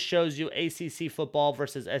 That just shows you ACC football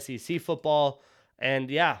versus SEC football. And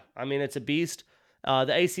it's a beast.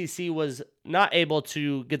 The ACC was not able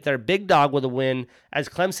to get their big dog with a win as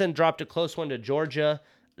Clemson dropped a close one to Georgia.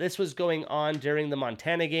 This was going on during the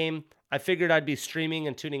Montana game. I figured I'd be streaming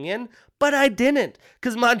and tuning in, but I didn't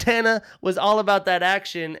because Montana was all about that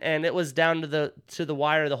action and it was down to the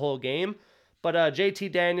wire the whole game. But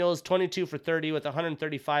JT Daniels, 22 for 30 with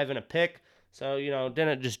 135 and a pick. So,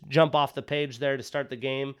 didn't just jump off the page there to start the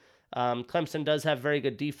game. Clemson does have very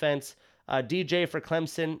good defense. DJ for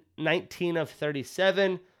Clemson, 19 of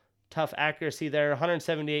 37. Tough accuracy there,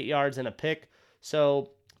 178 yards and a pick. So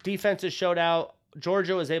defenses showed out.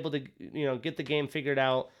 Georgia was able to, get the game figured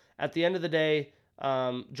out. At the end of the day,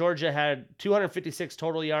 Georgia had 256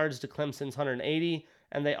 total yards to Clemson's 180,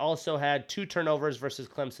 and they also had 2 turnovers versus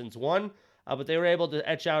Clemson's 1. But they were able to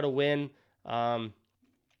etch out a win.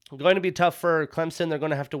 Going to be tough for Clemson. They're going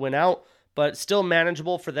to have to win out, but still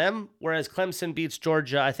manageable for them. Whereas Clemson beats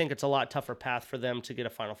Georgia, I think it's a lot tougher path for them to get a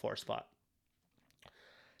Final Four spot.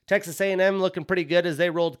 Texas A&M looking pretty good as they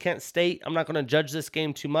rolled Kent State. I'm not going to judge this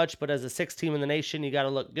game too much, but as a 6th team in the nation, you got to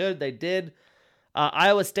look good. They did.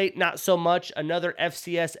 Iowa State, not so much. Another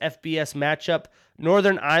FCS-FBS matchup.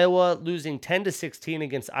 Northern Iowa losing 10-16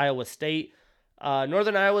 against Iowa State.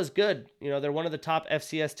 Northern Iowa's good. They're one of the top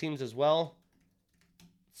FCS teams as well.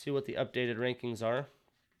 Let's see what the updated rankings are.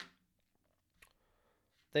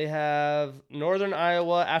 They have Northern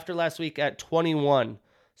Iowa after last week at 21.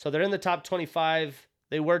 So they're in the top 25.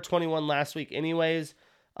 They were 21 last week anyways.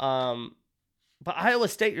 But Iowa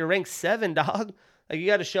State, you're ranked 7, dog. You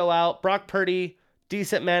got to show out. Brock Purdy,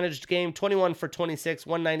 decent managed game, 21 for 26,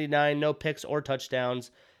 199, no picks or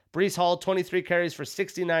touchdowns. Breece Hall, 23 carries for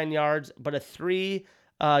 69 yards, but a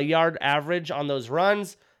 3-yard average on those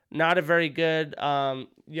runs. Not a very good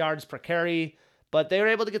yards per carry, but they were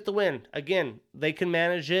able to get the win. Again, they can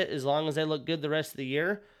manage it as long as they look good the rest of the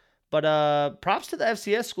year. But props to the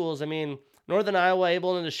FCS schools. Northern Iowa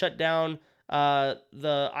able to shut down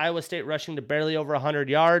the Iowa State rushing to barely over 100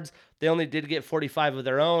 yards. They only did get 45 of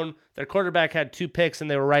their own. Their quarterback had 2 picks,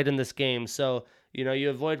 and they were right in this game. So, you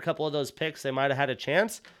avoid a couple of those picks, they might have had a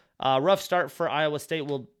chance. Rough start for Iowa State.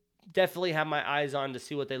 Will definitely have my eyes on to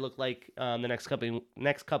see what they look like the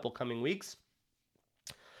next couple coming weeks.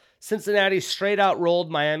 Cincinnati straight out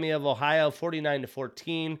rolled Miami of Ohio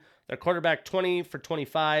 49-14. Their quarterback 20 for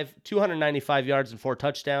 25, 295 yards and 4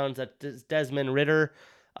 touchdowns. That's Desmond Ridder.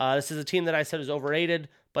 This is a team that I said is overrated,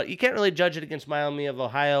 but you can't really judge it against Miami of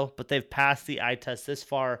Ohio, but they've passed the eye test this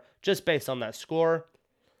far just based on that score.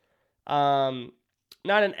 Not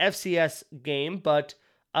an FCS game, but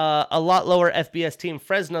A lot lower FBS team,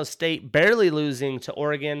 Fresno State, barely losing to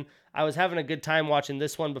Oregon. I was having a good time watching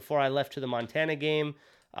this one before I left to the Montana game.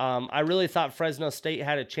 I really thought Fresno State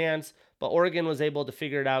had a chance, but Oregon was able to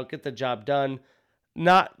figure it out, get the job done.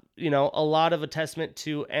 Not, a lot of a testament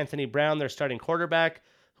to Anthony Brown, their starting quarterback,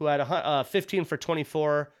 who had 15 for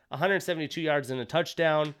 24, 172 yards and a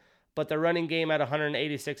touchdown. But the running game at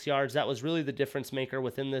 186 yards, that was really the difference maker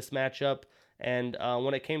within this matchup. And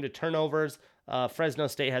when it came to turnovers, Fresno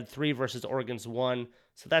State had 3 versus Oregon's 1.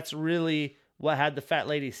 So that's really what had the fat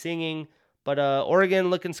lady singing. But Oregon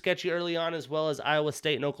looking sketchy early on, as well as Iowa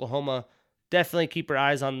State and Oklahoma. Definitely keep your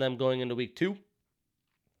eyes on them going into week 2.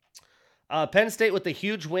 Penn State with a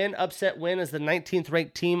huge win, upset win as the 19th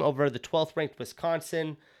ranked team over the 12th ranked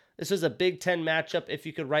Wisconsin. This was a Big Ten matchup if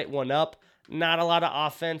you could write one up. Not a lot of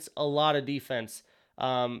offense, a lot of defense.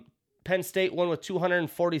 Penn State won with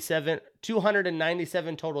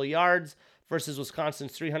 297 total yards versus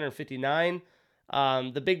Wisconsin's 359.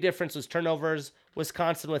 The big difference was turnovers.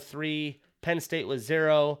 Wisconsin with 3, Penn State with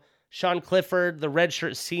 0. Sean Clifford, the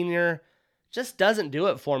redshirt senior, just doesn't do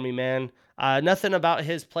it for me, man. Nothing about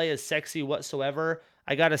his play is sexy whatsoever.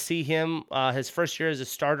 I got to see him his first year as a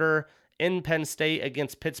starter in Penn State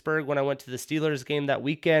against Pittsburgh when I went to the Steelers game that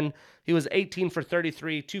weekend. He was 18 for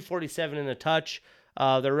 33, 247 and a touch.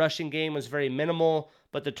 The rushing game was very minimal,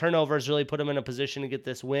 but the turnovers really put him in a position to get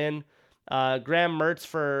this win. Graham Mertz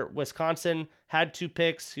for Wisconsin had 2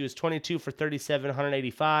 picks. He was 22 for 37,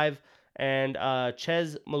 185. And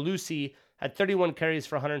Chez Malusi had 31 carries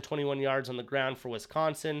for 121 yards on the ground for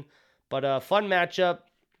Wisconsin. But a fun matchup.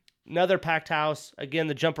 Another packed house. Again,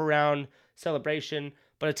 the jump around celebration.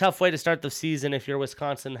 But a tough way to start the season if you're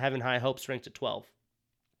Wisconsin, having high hopes, ranked at 12.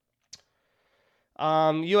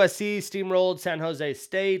 USC steamrolled San Jose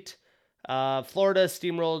State. Florida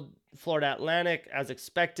steamrolled Florida Atlantic as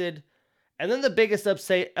expected. And then the biggest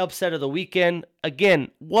upset of the weekend.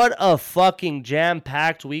 Again, what a fucking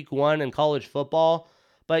jam-packed week 1 in college football.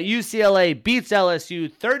 But UCLA beats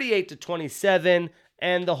LSU 38-27,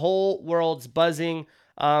 and the whole world's buzzing.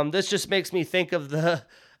 This just makes me think of the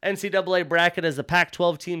NCAA bracket as the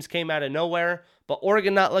Pac-12 teams came out of nowhere. But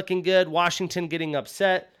Oregon not looking good, Washington getting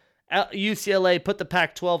upset. UCLA put the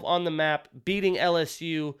Pac-12 on the map, beating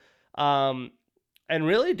LSU, and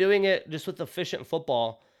really doing it just with efficient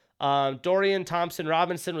football. Dorian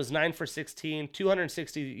Thompson-Robinson was 9 for 16,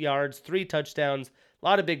 260 yards, 3 touchdowns, a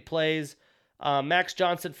lot of big plays. Max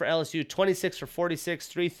Johnson for LSU, 26 for 46,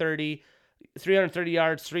 330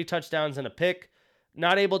 yards, 3 touchdowns, and a pick.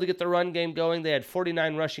 Not able to get the run game going. They had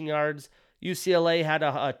 49 rushing yards. UCLA had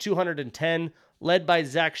a 210, led by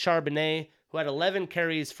Zach Charbonnet, who had 11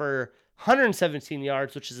 carries for 117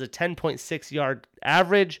 yards, which is a 10.6 yard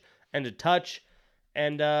average and a touch.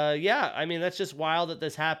 And that's just wild that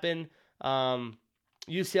this happened.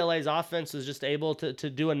 UCLA's offense was just able to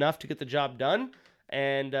do enough to get the job done.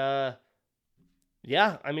 And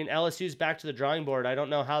LSU's back to the drawing board. I don't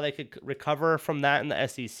know how they could recover from that in the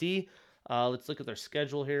SEC. Let's look at their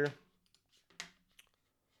schedule here.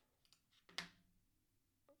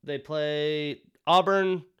 They play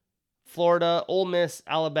Auburn, Florida, Ole Miss,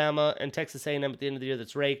 Alabama, and Texas A&M at the end of the year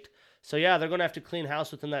that's raked. So, yeah, they're going to have to clean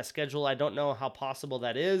house within that schedule. I don't know how possible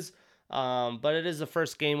that is, but it is the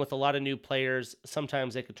first game with a lot of new players.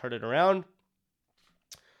 Sometimes they could turn it around.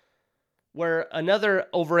 Where another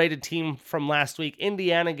overrated team from last week,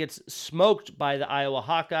 Indiana, gets smoked by the Iowa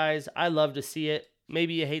Hawkeyes. I love to see it.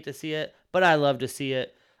 Maybe you hate to see it, but I love to see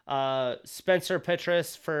it. Spencer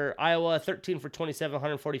Petras for Iowa, 13 for 27,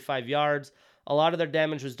 145 yards. A lot of their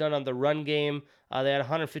damage was done on the run game. They had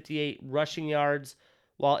 158 rushing yards.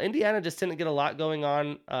 While Indiana just didn't get a lot going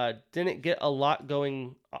on, didn't get a lot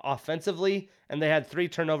going offensively, and they had 3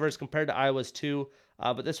 turnovers compared to Iowa's 2.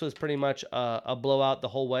 But this was pretty much a blowout the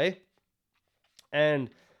whole way. And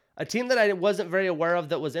a team that I wasn't very aware of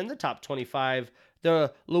that was in the top 25,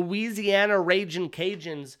 the Louisiana Ragin'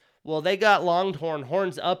 Cajuns. Well, they got Longhorn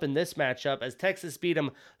horns up in this matchup as Texas beat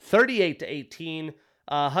them 38-18.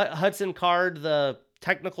 Hudson Card, the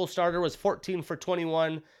technical starter, was 14 for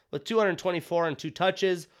 21 with 224 and 2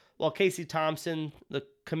 touches, while Casey Thompson, the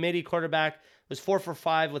committee quarterback, was 4 for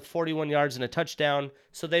 5 with 41 yards and a touchdown.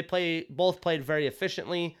 So they both played very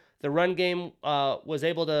efficiently. The run game was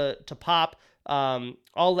able to pop,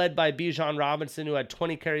 all led by Bijan Robinson, who had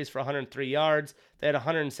 20 carries for 103 yards. They had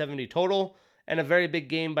 170 total. And a very big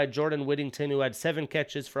game by Jordan Whittington, who had 7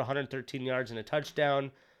 catches for 113 yards and a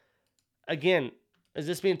touchdown. Again, does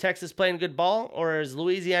this mean Texas playing good ball? Or is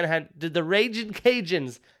Louisiana did the Ragin'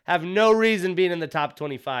 Cajuns have no reason being in the top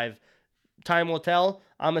 25? Time will tell.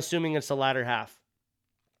 I'm assuming it's the latter half.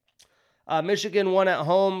 Michigan won at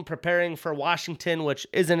home, preparing for Washington, which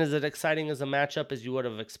isn't as exciting as a matchup as you would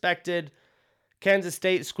have expected. Kansas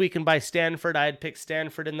State squeaking by Stanford. I had picked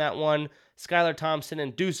Stanford in that one. Skylar Thompson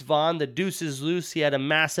and Deuce Vaughn. The Deuce is loose. He had a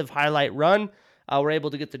massive highlight run. We're able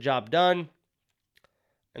to get the job done.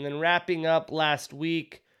 And then wrapping up last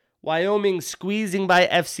week, Wyoming squeezing by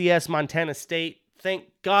FCS Montana State. Thank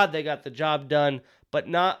God they got the job done, but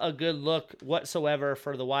not a good look whatsoever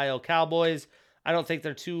for the YO Cowboys. I don't think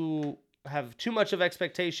have too much of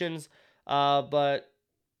expectations, but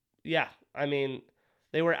yeah, I mean,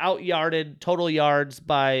 they were out-yarded, total yards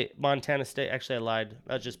by Montana State. Actually, I lied.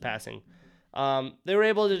 That's just passing. They were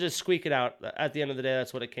able to just squeak it out. At the end of the day,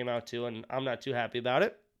 that's what it came out to, and I'm not too happy about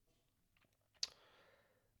it.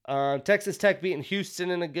 Texas Tech beating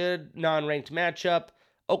Houston in a good non-ranked matchup.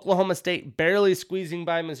 Oklahoma State barely squeezing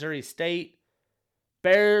by Missouri State.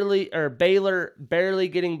 Baylor barely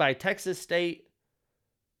getting by Texas State.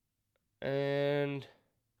 And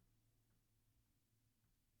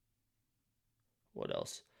what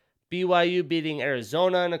else? BYU beating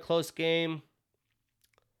Arizona in a close game.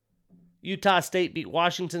 Utah State beat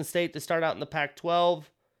Washington State to start out in the Pac-12.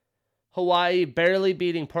 Hawaii barely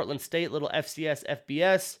beating Portland State, little FCS,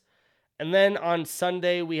 FBS. And then on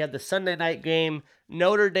Sunday, we had the Sunday night game.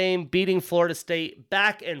 Notre Dame beating Florida State,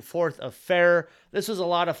 back and forth affair. This was a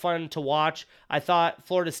lot of fun to watch. I thought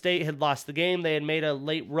Florida State had lost the game. They had made a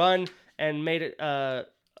late run and made it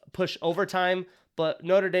push overtime, but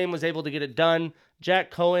Notre Dame was able to get it done.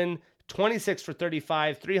 Jack Cohen, 26 for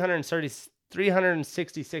 35,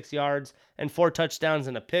 366 yards, and 4 touchdowns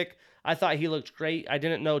and a pick. I thought he looked great. I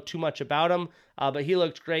didn't know too much about him, but he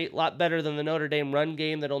looked great. A lot better than the Notre Dame run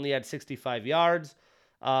game that only had 65 yards.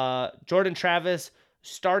 Jordan Travis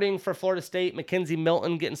starting for Florida State. Mackenzie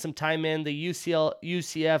Milton getting some time in. The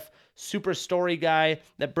UCF super story guy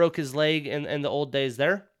that broke his leg in the old days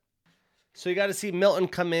there. So you got to see Milton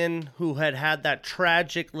come in, who had that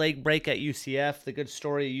tragic leg break at UCF. The good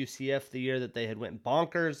story of UCF the year that they had went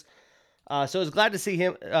bonkers. So I was glad to see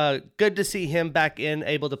him. Good to see him back in,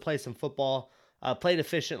 able to play some football. Played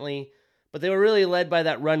efficiently, but they were really led by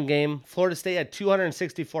that run game. Florida State had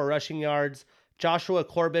 264 rushing yards. Joshua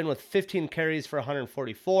Corbin with 15 carries for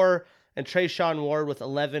 144, and Trayshawn Ward with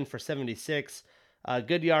 11 for 76.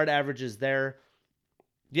 Good yard averages there.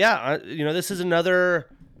 Yeah, this is another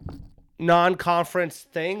non-conference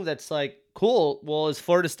thing that's like, cool. Well, is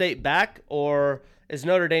Florida State back, or is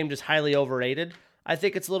Notre Dame just highly overrated? I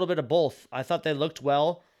think it's a little bit of both. I thought they looked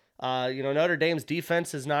well. Notre Dame's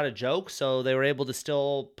defense is not a joke, so they were able to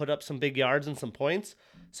still put up some big yards and some points.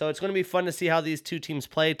 So it's going to be fun to see how these two teams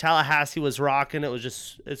play. Tallahassee was rocking.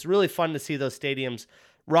 It's really fun to see those stadiums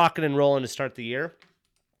rocking and rolling to start the year.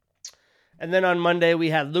 And then on Monday,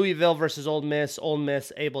 we had Louisville versus Ole Miss. Ole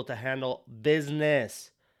Miss able to handle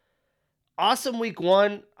business. Awesome week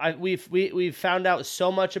one. We've found out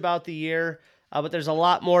so much about the year, but there's a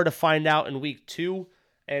lot more to find out in week two.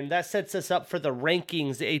 And that sets us up for the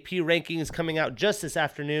rankings. The AP rankings coming out just this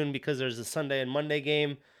afternoon because there's a Sunday and Monday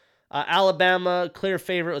game. Alabama, clear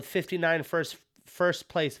favorite with 59 first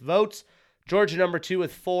place votes. Georgia number 2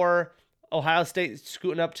 with 4. Ohio State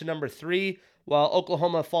scooting up to number 3, while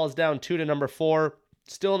Oklahoma falls down 2 to number 4.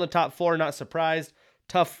 Still in the top 4, not surprised.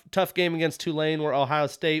 Tough game against Tulane, where Ohio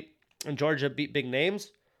State and Georgia beat big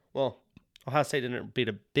names. Well, Ohio State didn't beat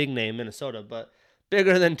a big name, Minnesota, but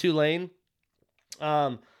bigger than Tulane.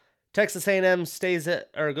 Texas A&M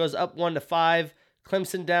goes up 1 to 5.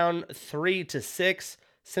 Clemson down 3 to 6.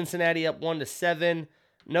 Cincinnati up 1 to 7.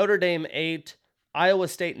 Notre Dame 8. Iowa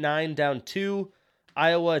State 9 down 2.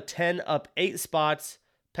 Iowa 10 up 8 spots.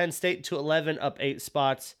 Penn State to 11 up 8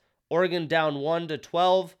 spots. Oregon down 1 to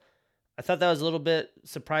 12. I thought that was a little bit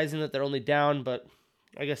surprising that they're only down, but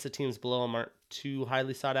I guess the teams below them aren't too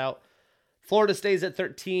highly sought out. Florida stays at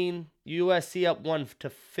 13. USC up 1 to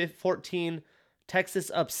 14.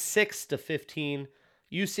 Texas up 6 to 15.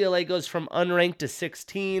 UCLA goes from unranked to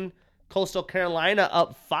 16. Coastal Carolina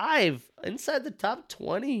up 5 inside the top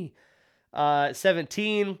 20.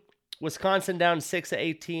 17. Wisconsin down 6 to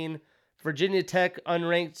 18. Virginia Tech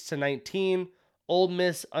unranked to 19. Ole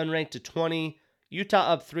Miss unranked to 20.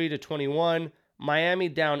 Utah up 3 to 21. Miami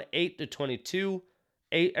down 8 to 22.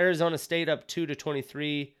 Arizona State up 2 to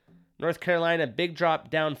 23. North Carolina, big drop,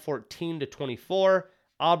 down 14 to 24.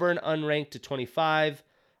 Auburn unranked to 25.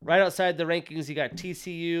 Right outside the rankings, you got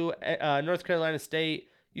TCU, North Carolina State,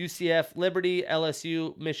 UCF, Liberty,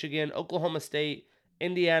 LSU, Michigan, Oklahoma State,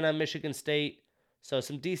 Indiana, Michigan State. So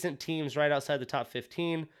some decent teams right outside the top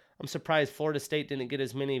 15. I'm surprised Florida State didn't get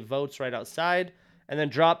as many votes right outside. And then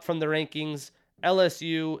dropped from the rankings,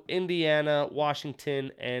 LSU, Indiana,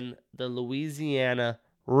 Washington, and the Louisiana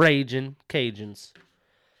Raging Cajuns.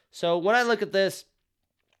 So when I look at this,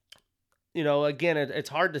 again, it's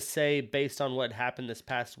hard to say based on what happened this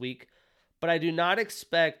past week, but I do not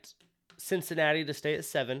expect Cincinnati to stay at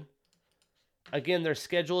 7. Again, their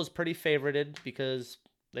schedule is pretty favorited because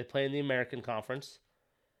they play in the American Conference.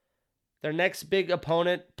 Their next big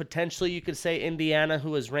opponent, potentially you could say Indiana,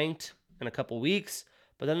 who is ranked in a couple weeks,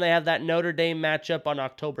 but then they have that Notre Dame matchup on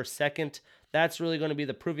October 2nd. That's really going to be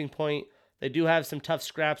the proving point. They do have some tough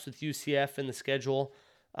scraps with UCF in the schedule,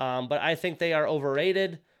 but I think they are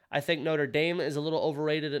overrated. I think Notre Dame is a little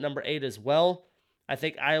overrated at number 8 as well. I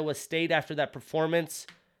think Iowa State, after that performance,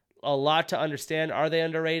 a lot to understand. Are they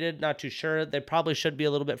underrated? Not too sure. They probably should be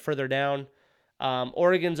a little bit further down.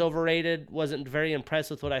 Oregon's overrated. Wasn't very impressed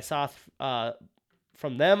with what I saw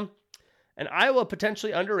from them. And Iowa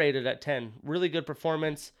potentially underrated at 10. Really good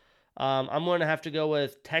performance. I'm going to have to go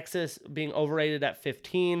with Texas being overrated at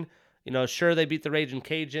 15. Sure, they beat the Raging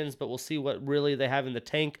Cajuns, but we'll see what really they have in the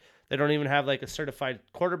tank. They don't even have like a certified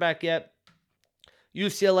quarterback yet.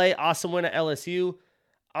 UCLA, awesome win at LSU.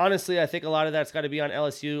 Honestly, I think a lot of that's got to be on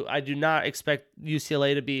LSU. I do not expect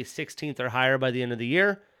UCLA to be 16th or higher by the end of the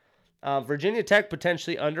year. Virginia Tech,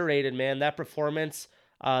 potentially underrated, man. That performance,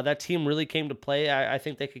 that team really came to play. I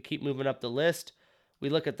think they could keep moving up the list. We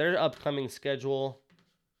look at their upcoming schedule.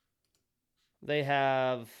 They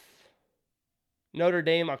have Notre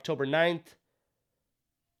Dame October 9th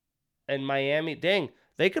and Miami. Dang,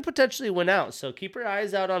 they could potentially win out. So keep your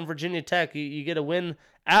eyes out on Virginia Tech. You get a win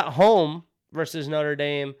at home versus Notre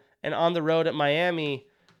Dame and on the road at Miami.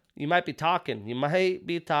 You might be talking.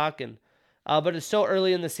 But it's so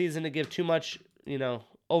early in the season to give too much,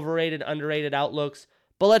 overrated, underrated outlooks.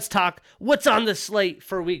 But let's talk what's on the slate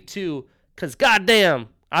for week 2. Because goddamn,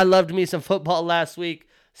 I loved me some football last week.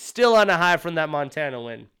 Still on a high from that Montana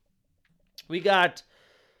win. We got,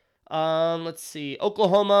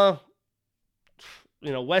 Oklahoma,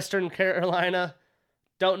 Western Carolina.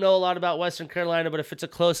 Don't know a lot about Western Carolina, but if it's a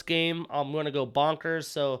close game, I'm going to go bonkers.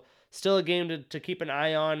 So still a game to keep an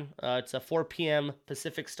eye on. It's a 4 p.m.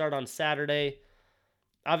 Pacific start on Saturday.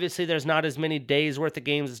 Obviously, there's not as many days worth of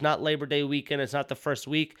games. It's not Labor Day weekend. It's not the first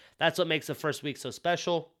week. That's what makes the first week so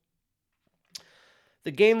special.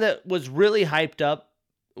 The game that was really hyped up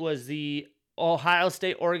was the Ohio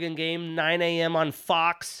State-Oregon game, 9 a.m. on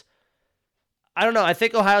Fox. I don't know. I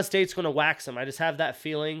think Ohio State's going to wax them. I just have that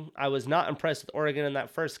feeling. I was not impressed with Oregon in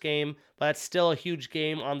that first game, but that's still a huge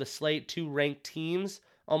game on the slate. 2 ranked teams,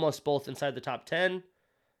 almost both inside the top 10.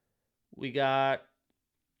 We got,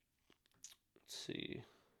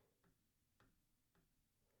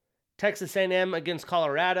 Texas A&M against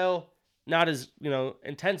Colorado. Not as,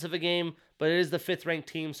 intense of a game, but it is the 5th ranked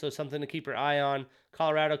team, so something to keep your eye on.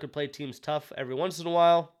 Colorado could play teams tough every once in a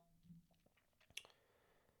while.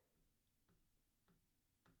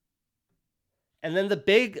 And then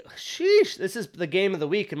this is the game of the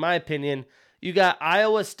week, in my opinion. You got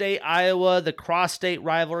Iowa State, Iowa, the cross-state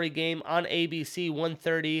rivalry game on ABC,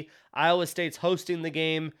 1:30. Iowa State's hosting the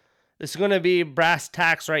game. This is going to be brass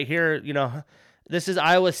tacks right here. This is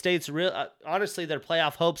Iowa State's honestly, their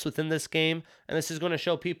playoff hopes within this game. And this is going to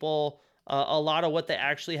show people a lot of what they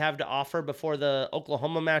actually have to offer before the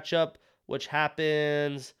Oklahoma matchup, which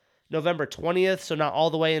happens November 20th. So not all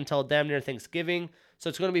the way until damn near Thanksgiving. So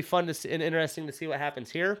it's going to be fun and interesting to see what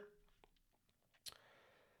happens here.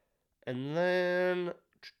 And then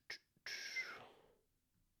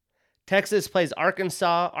Texas plays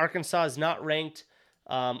Arkansas. Arkansas is not ranked.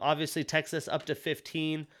 Obviously, Texas up to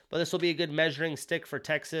 15, but this will be a good measuring stick for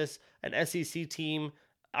Texas, an SEC team.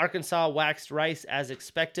 Arkansas waxed Rice as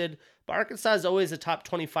expected, but Arkansas is always a top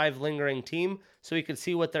 25 lingering team, so we can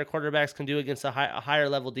see what their quarterbacks can do against a higher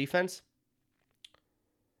level defense.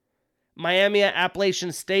 Miami at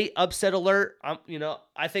Appalachian State, upset alert.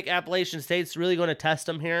 I think Appalachian State's really going to test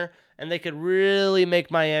them here, and they could really make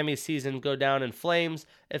Miami's season go down in flames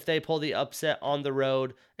if they pull the upset on the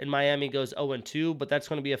road and Miami goes 0-2, but that's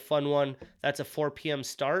going to be a fun one. That's a 4 p.m.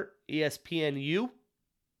 start, ESPNU.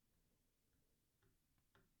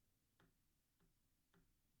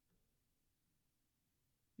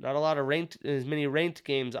 Not a lot of as many ranked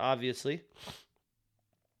games, obviously.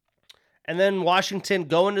 And then Washington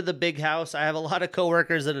going to the Big House. I have a lot of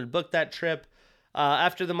coworkers that had booked that trip.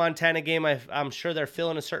 After the Montana game, I'm sure they're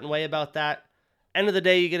feeling a certain way about that. End of the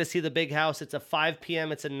day, you get to see the Big House. It's a 5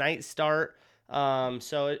 p.m. It's a night start.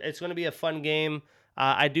 So it's going to be a fun game.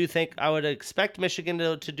 I do think I would expect Michigan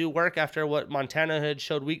to do work after what Montana had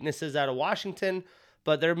showed weaknesses out of Washington.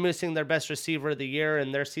 But they're missing their best receiver of the year,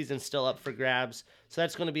 and their season's still up for grabs. So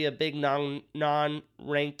that's going to be a big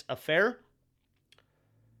non-ranked affair.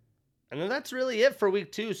 And then that's really it for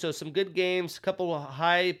week 2. So some good games, a couple of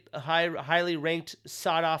highly ranked,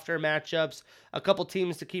 sought-after matchups, a couple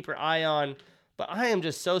teams to keep your eye on. But I am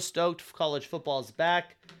just so stoked college football is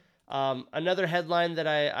back. Another headline that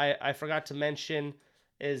I forgot to mention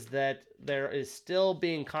is that there is still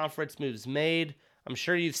being conference moves made. I'm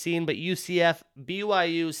sure you've seen, but UCF,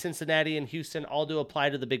 BYU, Cincinnati, and Houston all do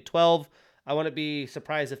apply to the Big 12. I wouldn't be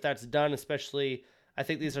surprised if that's done, especially I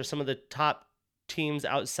think these are some of the top teams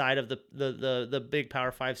outside of the big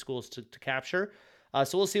Power 5 schools to capture.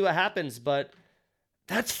 So we'll see what happens, but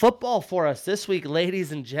that's football for us this week,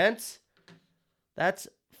 ladies and gents. That's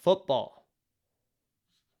football.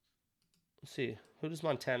 Let's see. Who does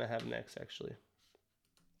Montana have next, actually?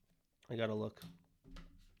 I got to look.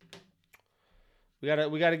 We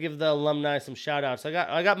gotta give the alumni some shout outs. I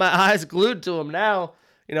got my eyes glued to them now.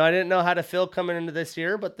 You know, I didn't know how to feel coming into this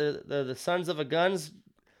year, but the Sons of a Guns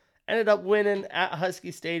ended up winning at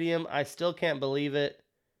Husky Stadium. I still can't believe it.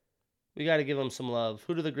 We got to give them some love.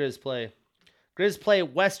 Who do the Grizz play? Grizz play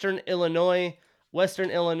Western Illinois.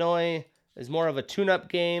 Western Illinois is more of a tune-up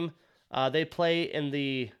game. They play in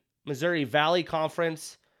the Missouri Valley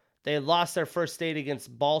Conference. They lost their first state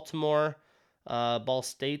against Baltimore. Ball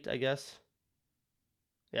State, I guess.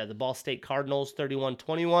 Yeah, the Ball State Cardinals,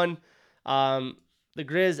 31-21. The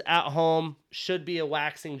Grizz at home should be a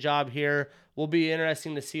waxing job here. Will be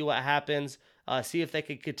interesting to see what happens. See if they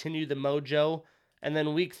can continue the mojo. And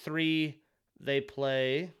then week 3, they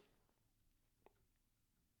play.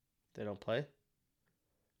 They don't play.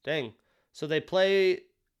 Dang. So they play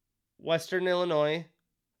Western Illinois.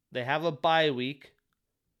 They have a bye week.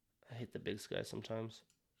 I hate the Big Sky sometimes.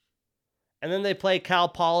 And then they play Cal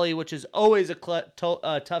Poly, which is always a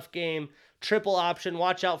tough game. Triple option.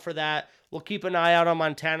 Watch out for that. We'll keep an eye out on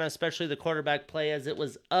Montana, especially the quarterback play, as it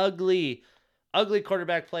was ugly. Ugly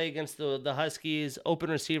quarterback play against the Huskies. Open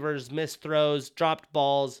receivers, missed throws, dropped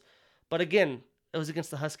balls. But again, it was against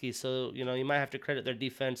the Huskies, so you might have to credit their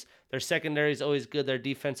defense. Their secondary is always good. Their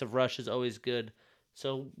defensive rush is always good.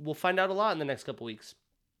 So we'll find out a lot in the next couple weeks.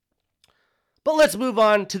 But let's move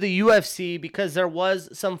on to the UFC because there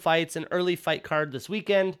was some fights, an early fight card this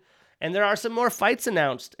weekend, and there are some more fights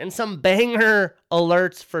announced and some banger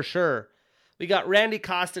alerts for sure. We got Randy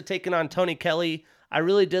Costa taking on Tony Kelly. I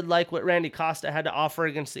really did like what Randy Costa had to offer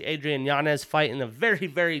against the Adrian Yanez fight in a very,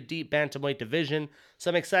 very deep bantamweight division,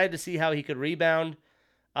 so I'm excited to see how he could rebound.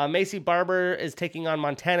 Macy Barber is taking on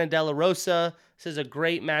Montana De La Rosa. This is a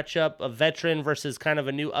great matchup, a veteran versus kind of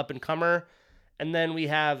a new up-and-comer. And then we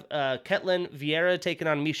have Ketlin Vieira taking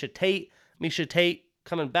on Miesha Tate. Miesha Tate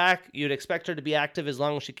coming back. You'd expect her to be active as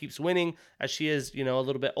long as she keeps winning, as she is, a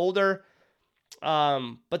little bit older.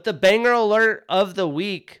 But the banger alert of the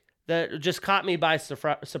week that just caught me by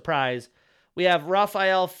surprise, we have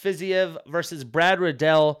Rafael Fiziev versus Brad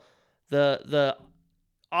Riddell, the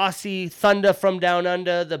Aussie Thunder from Down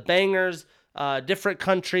Under, the bangers, different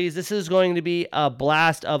countries. This is going to be a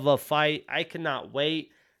blast of a fight. I cannot wait.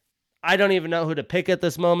 I don't even know who to pick at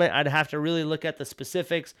this moment. I'd have to really look at the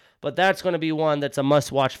specifics, but that's going to be one that's a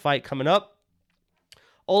must-watch fight coming up.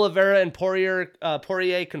 Oliveira and Poirier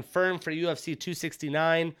confirmed for UFC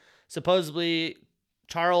 269. Supposedly,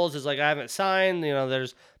 Charles is like, I haven't signed.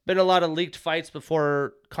 There's been a lot of leaked fights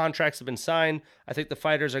before contracts have been signed. I think the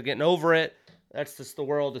fighters are getting over it. That's just the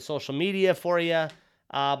world of social media for you.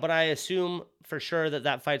 But I assume for sure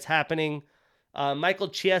that fight's happening. Michael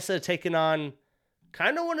Chiesa taking on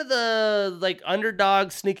kind of one of the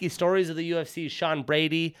underdog sneaky stories of the UFC, Sean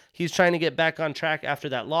Brady. He's trying to get back on track after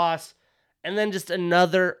that loss. And then just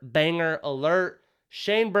another banger alert.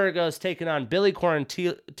 Shane Burgos taking on Billy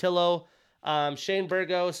Quarantillo. Shane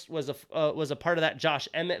Burgos was a part of that Josh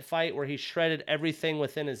Emmett fight where he shredded everything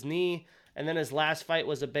within his knee. And then his last fight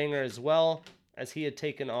was a banger as well, as he had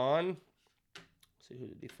taken on. Let's see, who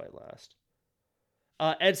did he fight last?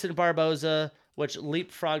 Edson Barboza, which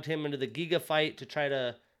leapfrogged him into the Giga fight to try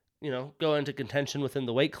to, go into contention within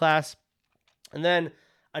the weight class. And then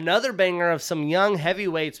another banger of some young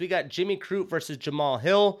heavyweights. We got Jimmy Crute versus Jamal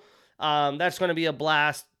Hill. That's going to be a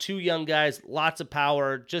blast. Two young guys, lots of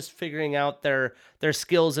power, just figuring out their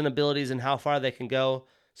skills and abilities and how far they can go.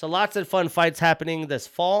 So lots of fun fights happening this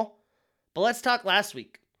fall. But let's talk last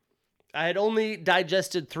week. I had only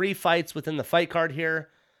digested 3 fights within the fight card here,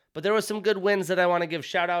 but there was some good wins that I want to give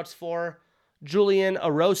shout-outs for. Julian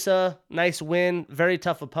Erosa, nice win, very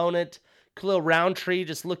tough opponent. Khalil Roundtree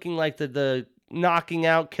just looking like the knocking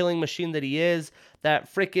out killing machine that he is.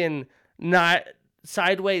 That freaking not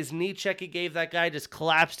sideways knee check he gave that guy just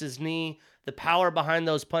collapsed his knee. The power behind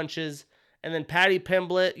those punches. And then Paddy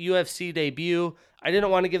Pimblett, UFC debut. I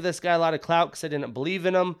didn't want to give this guy a lot of clout because I didn't believe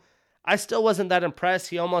in him. I still wasn't that impressed.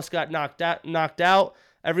 He almost got knocked out.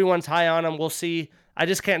 Everyone's high on him. We'll see. I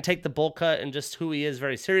just can't take the bull cut and just who he is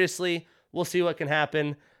very seriously. We'll see what can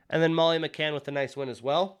happen. And then Molly McCann with a nice win as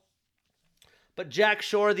well. But Jack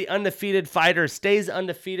Shore, the undefeated fighter, stays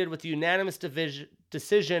undefeated with a unanimous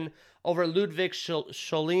decision over Ludwig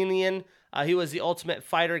Scholinian. He was the Ultimate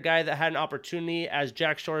Fighter guy that had an opportunity as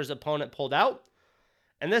Jack Shore's opponent pulled out.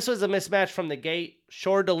 And this was a mismatch from the gate.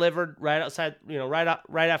 Shore delivered right outside,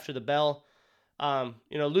 right after the bell.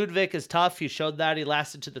 Ludwig is tough. He showed that. He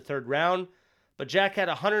lasted to the third round. But Jack had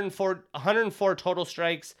 104 total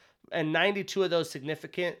strikes, and 92 of those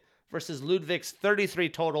significant, versus Ludwig's 33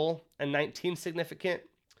 total and 19 significant.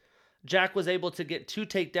 Jack was able to get 2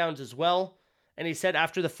 takedowns as well. And he said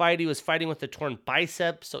after the fight, he was fighting with a torn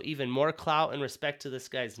bicep, so even more clout and respect to this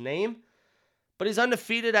guy's name. But he's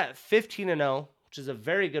undefeated at 15-0, which is a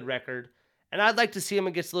very good record. And I'd like to see him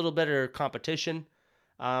against a little better competition.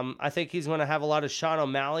 I think he's going to have a lot of Sean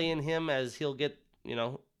O'Malley in him, as he'll get,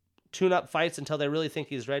 tune-up fights until they really think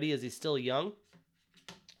he's ready, as he's still young.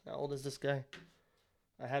 How old is this guy?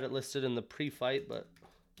 I had it listed in the pre-fight, but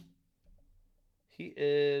he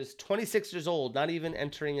is 26 years old, not even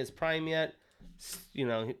entering his prime yet.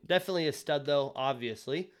 Definitely a stud, though,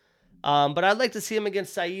 obviously. But I'd like to see him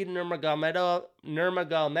against Said Nurmagomedov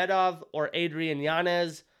or Adrian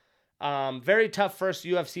Yanez. Very tough first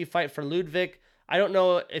UFC fight for Ludwig. I don't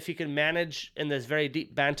know if he can manage in this very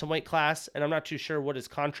deep bantamweight class, and I'm not too sure what his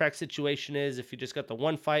contract situation is. If he just got the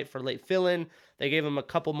one fight for late fill-in, they gave him a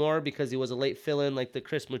couple more because he was a late fill-in, like the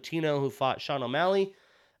Chris Mutino who fought Sean O'Malley.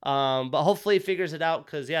 But hopefully he figures it out,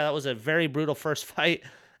 because, that was a very brutal first fight,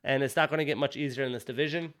 and it's not going to get much easier in this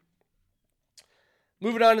division.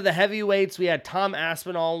 Moving on to the heavyweights, we had Tom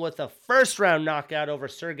Aspinall with a first-round knockout over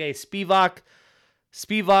Sergey Spivak.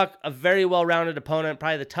 Spivak, a very well-rounded opponent,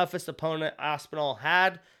 probably the toughest opponent Aspinall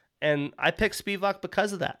had, and I picked Spivak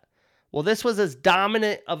because of that. Well, this was as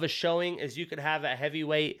dominant of a showing as you could have at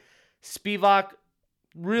heavyweight. Spivak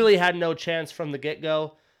really had no chance from the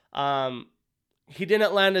get-go. He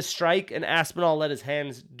didn't land a strike, and Aspinall let his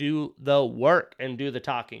hands do the work and do the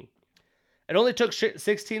talking. It only took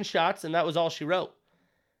 16 shots, and that was all she wrote.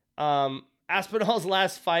 Aspinall's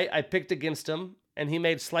last fight, I picked against him, and he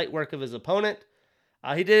made slight work of his opponent.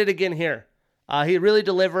 He did it again here. He really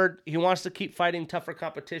delivered. He wants to keep fighting tougher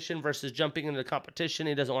competition versus jumping into the competition.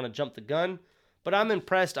 He doesn't want to jump the gun. But I'm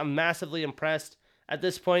impressed. I'm massively impressed. At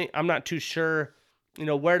this point, I'm not too sure,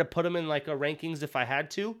 where to put him in like a rankings if I had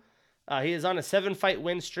to. He is on a 7-fight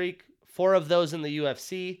win streak, 4 of those in the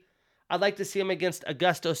UFC. I'd like to see him against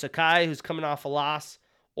Augusto Sakai, who's coming off a loss,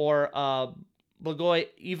 or Blagoy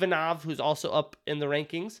Ivanov, who's also up in the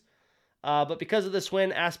rankings. But because of this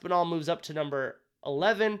win, Aspinall moves up to number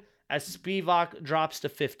 11 as Spivak drops to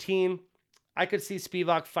 15. I could see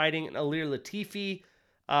Spivak fighting Ilir Latifi,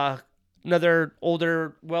 another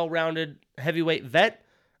older, well-rounded heavyweight vet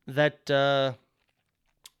that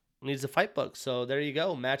needs a fight book. So there you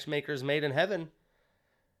go. Matchmakers made in heaven.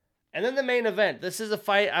 And then the main event. This is a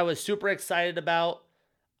fight I was super excited about.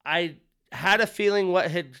 I had a feeling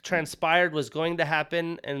what had transpired was going to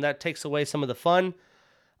happen, and that takes away some of the fun.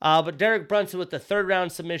 But Derek Brunson with the 3rd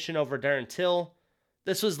round submission over Darren Till.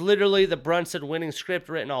 This was literally the Brunson winning script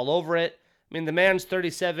written all over it. I mean, the man's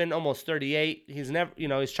 37, almost 38. He's never,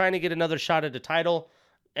 he's trying to get another shot at the title.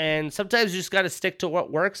 And sometimes you just got to stick to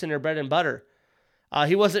what works in your bread and butter.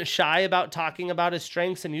 He wasn't shy about talking about his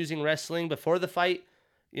strengths and using wrestling before the fight.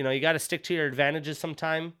 You got to stick to your advantages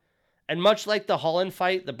sometime. And much like the Holland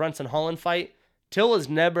fight, the Brunson-Holland fight, Till was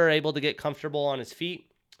never able to get comfortable on his feet.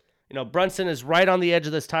 Brunson is right on the edge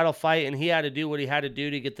of this title fight, and he had to do what he had to do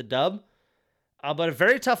to get the dub. But a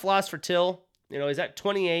very tough loss for Till. He's at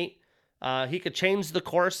 28. He could change the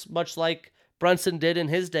course, much like Brunson did in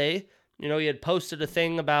his day. He had posted a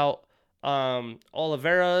thing about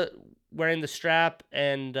Oliveira wearing the strap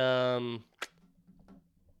and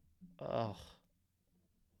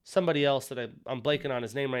somebody else that I'm blanking on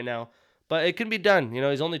his name right now. But it can be done.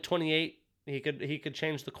 He's only 28. He could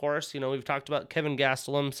change the course. We've talked about Kevin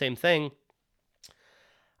Gastelum, same thing.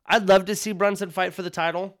 I'd love to see Brunson fight for the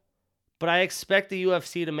title, but I expect the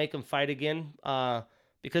UFC to make him fight again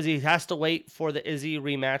because he has to wait for the Izzy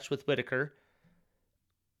rematch with Whitaker.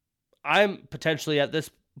 I'm potentially at this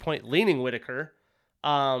point leaning Whitaker.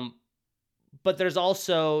 But there's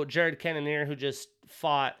also Jared Cannonier who just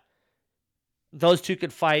fought. Those two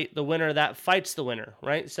could fight. The winner of that fights the winner,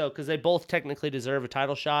 right? So, because they both technically deserve a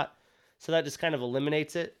title shot. So that just kind of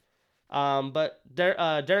eliminates it. But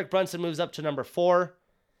Derek Brunson moves up to number 4.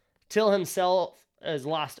 Till himself has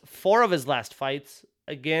lost 4 of his last fights.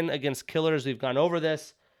 Again, against killers. We've gone over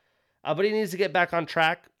this. But he needs to get back on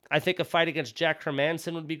track. I think a fight against Jack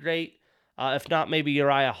Hermanson would be great. If not, maybe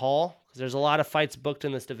Uriah Hall, because there's a lot of fights booked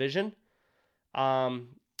in this division. Yeah,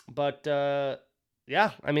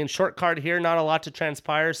 I mean, short card here, not a lot to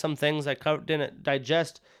transpire. Some things I didn't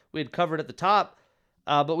digest. We had covered at the top.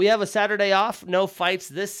 But we have a Saturday off, no fights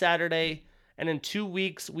this Saturday. And in 2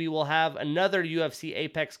 weeks, we will have another UFC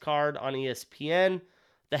Apex card on ESPN.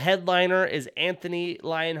 The headliner is Anthony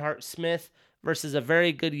Lionheart Smith versus a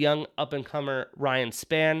very good young up-and-comer Ryan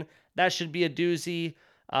Spann. That should be a doozy.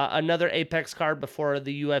 Another Apex card before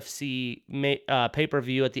the UFC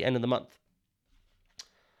pay-per-view at the end of the month.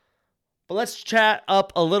 But let's chat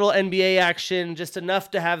up a little NBA action, just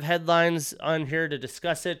enough to have headlines on here to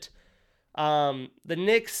discuss it. The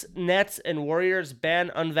Knicks, Nets, and Warriors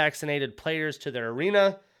ban unvaccinated players to their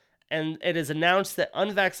arena, and it is announced that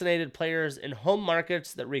unvaccinated players in home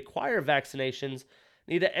markets that require vaccinations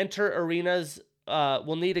need to enter arenas,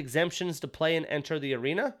 will need exemptions to play and enter the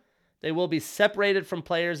arena. They will be separated from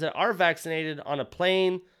players that are vaccinated on a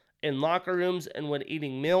plane, in locker rooms, and when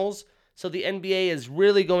eating meals. So the NBA is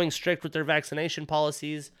really going strict with their vaccination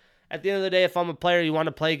policies. At the end of the day, if I'm a player, you want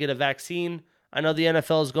to play, get a vaccine. I know the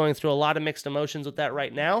NFL is going through a lot of mixed emotions with that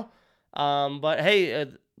right now. But hey,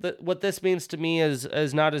 what this means to me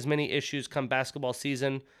is not as many issues come basketball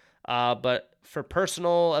season. But for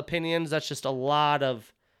personal opinions, that's just a lot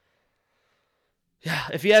of... Yeah,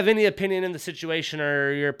 if you have any opinion in the situation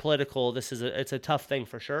or you're political, it's a tough thing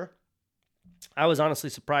for sure. I was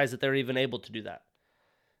honestly surprised that they were even able to do that.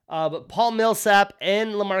 But Paul Millsap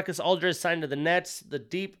and LaMarcus Aldridge signed to the Nets. The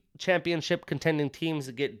deep championship contending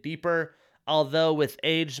teams get deeper, although with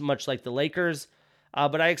age, much like the Lakers.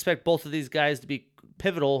 But I expect both of these guys to be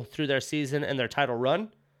pivotal through their season and their title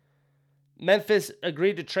run. Memphis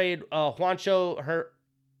agreed to trade Juancho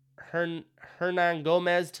Hernan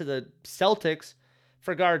Gomez to the Celtics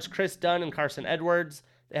for guards Chris Dunn and Carson Edwards.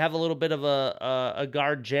 They have a little bit of a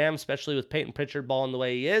guard jam, especially with Peyton Pritchard balling the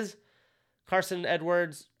way he is. Carson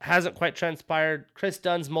Edwards hasn't quite transpired. Chris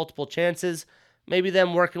Dunn's multiple chances. Maybe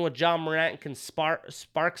them working with John Morant can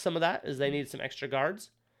spark some of that as they need some extra guards.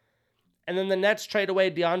 And then the Nets trade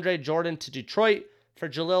away DeAndre Jordan to Detroit for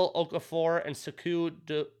Jahlil Okafor and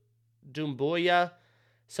Sekou Doumbouya.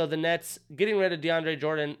 So the Nets getting rid of DeAndre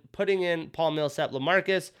Jordan, putting in Paul Millsap,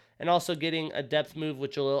 LaMarcus, and also getting a depth move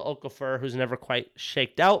with Jahlil Okafor, who's never quite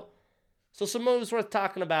shaked out. So some moves worth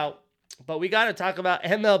talking about. But we got to talk about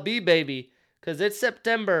MLB, baby, because it's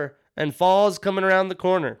September and fall's coming around the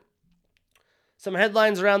corner. Some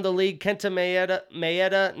headlines around the league: Kenta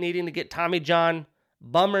Maeda needing to get Tommy John.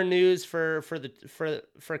 Bummer news for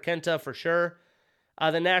Kenta for sure.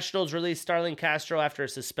 The Nationals released Starlin Castro after a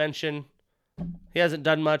suspension. He hasn't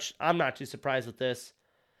done much. I'm not too surprised with this.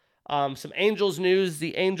 Some Angels news: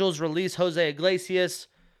 the Angels release Jose Iglesias.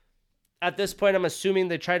 At this point, I'm assuming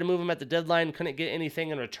they tried to move him at the deadline, couldn't get anything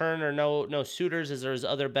in return, or no suitors, as there's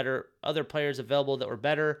other players available that were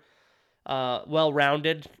better,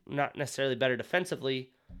 well-rounded, not necessarily better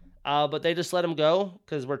defensively. But they just let him go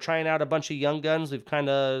because we're trying out a bunch of young guns. We've kind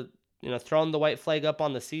of thrown the white flag up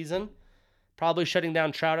on the season, probably shutting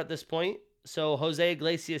down Trout at this point. So Jose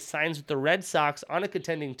Iglesias signs with the Red Sox on a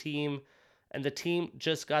contending team, and the team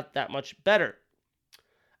just got that much better.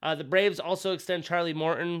 The Braves also extend Charlie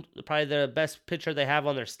Morton, probably the best pitcher they have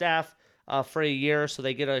on their staff, for a year, so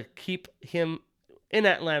they get to keep him in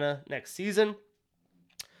Atlanta next season.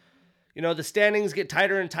 The standings get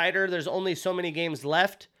tighter and tighter. There's only so many games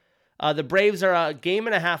left. The Braves are a game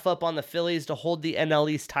and a half up on the Phillies to hold the NL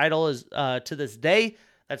East title to this day.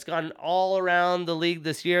 That's gone all around the league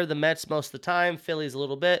this year. The Mets most of the time, Phillies a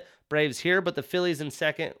little bit, Braves here, but the Phillies in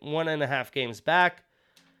second, 1.5 games back.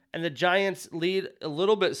 And the Giants lead a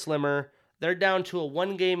little bit slimmer. They're down to a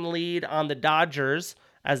 1-game lead on the Dodgers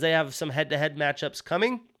as they have some head-to-head matchups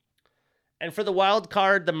coming. And for the wild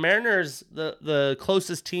card, the Mariners, the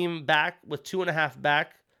closest team back with 2.5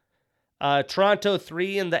 back. Toronto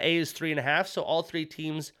 3 and the A's 3.5. So all three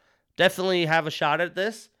teams definitely have a shot at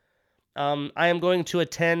this. I am going to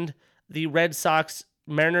attend the Red Sox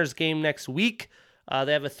Mariners game next week.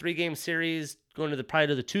 They have a 3-game series going to probably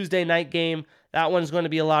to the Tuesday night game. That one's going to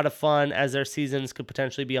be a lot of fun as their seasons could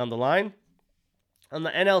potentially be on the line. On the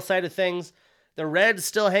NL side of things, the Reds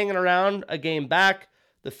still hanging around, a game back.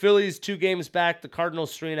 The Phillies 2 games back. The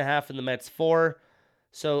Cardinals 3.5 and the Mets 4.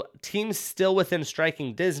 So teams still within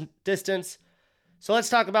striking distance. So let's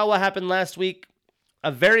talk about what happened last week.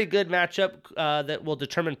 A very good matchup that will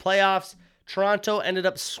determine playoffs. Toronto ended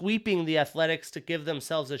up sweeping the Athletics to give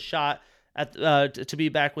themselves a shot at to be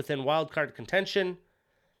back within wildcard contention.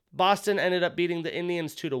 Boston ended up beating the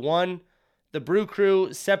Indians 2-1. The Brew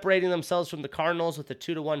Crew separating themselves from the Cardinals with a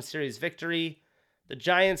 2-1 series victory. The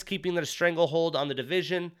Giants keeping their stranglehold on the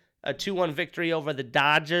division, a 2-1 victory over the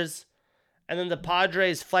Dodgers. And then the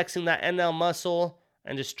Padres flexing that NL muscle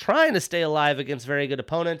and just trying to stay alive against very good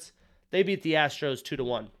opponents. They beat the Astros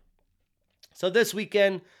 2-1. So this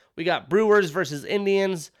weekend, we got Brewers versus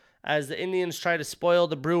Indians, as the Indians try to spoil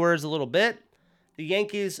the Brewers a little bit. The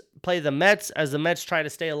Yankees play the Mets as the Mets try to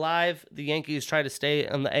stay alive. The Yankees try to stay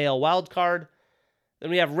on the AL wildcard. Then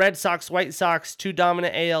we have Red Sox, White Sox, two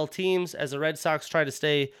dominant AL teams as the Red Sox try to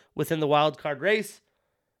stay within the wildcard race.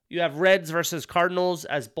 You have Reds versus Cardinals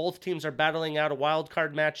as both teams are battling out a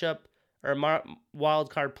wildcard matchup or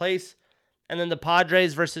wildcard place. And then the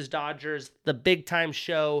Padres versus Dodgers, the big time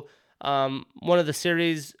show, one of the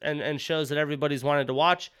series and shows that everybody's wanted to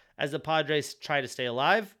watch as the Padres try to stay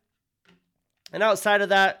alive. And outside of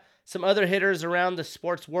that, some other hitters around the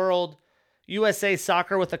sports world. USA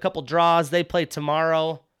Soccer with a couple draws. They play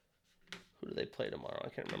tomorrow. Who do they play tomorrow? I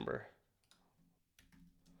can't remember.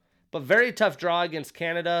 But very tough draw against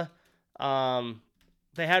Canada.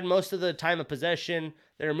 They had most of the time of possession.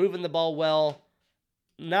 They were moving the ball well.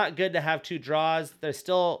 Not good to have two draws. They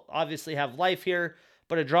still obviously have life here.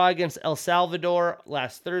 But a draw against El Salvador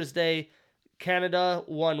last Thursday. Canada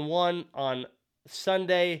 1-1 on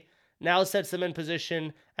Sunday. Now sets them in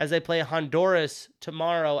position as they play Honduras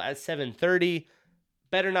tomorrow at 7:30.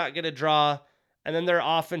 Better not get a draw. And then they're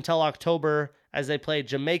off until October as they play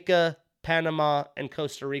Jamaica, Panama, and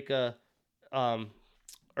Costa Rica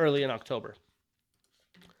early in October.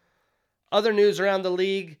 Other news around the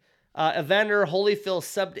league. Evander Holyfield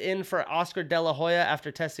subbed in for Oscar De La Hoya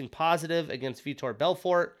after testing positive against Vitor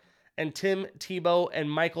Belfort. And Tim Tebow and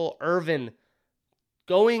Michael Irvin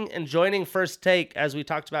going and joining First Take, as we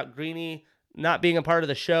talked about Greeny not being a part of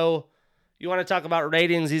the show. You want to talk about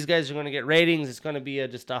ratings? These guys are going to get ratings. It's going to be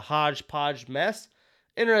just a hodgepodge mess.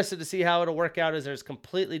 Interested to see how it'll work out, as there's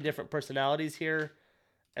completely different personalities here.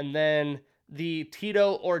 And then the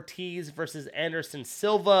Tito Ortiz versus Anderson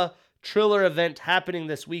Silva Triller event happening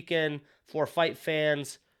this weekend for fight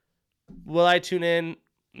fans. Will I tune in?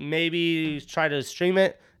 Maybe try to stream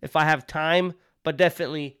it if I have time, but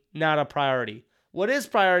definitely not a priority. What is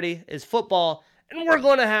priority is football, and we're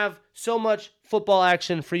going to have so much football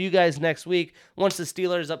action for you guys next week once the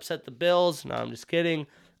Steelers upset the Bills. No, I'm just kidding.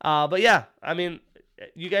 But yeah, I mean,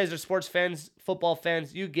 you guys are sports fans, football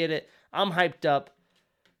fans. You get it. I'm hyped up.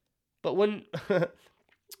 But when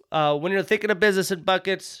you're thinking of business and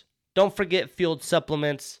buckets, don't forget Field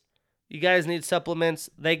Supplements. You guys need supplements.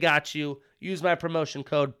 They got you. Use my promotion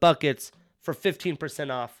code BUCKETS for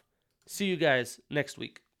 15% off. See you guys next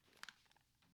week.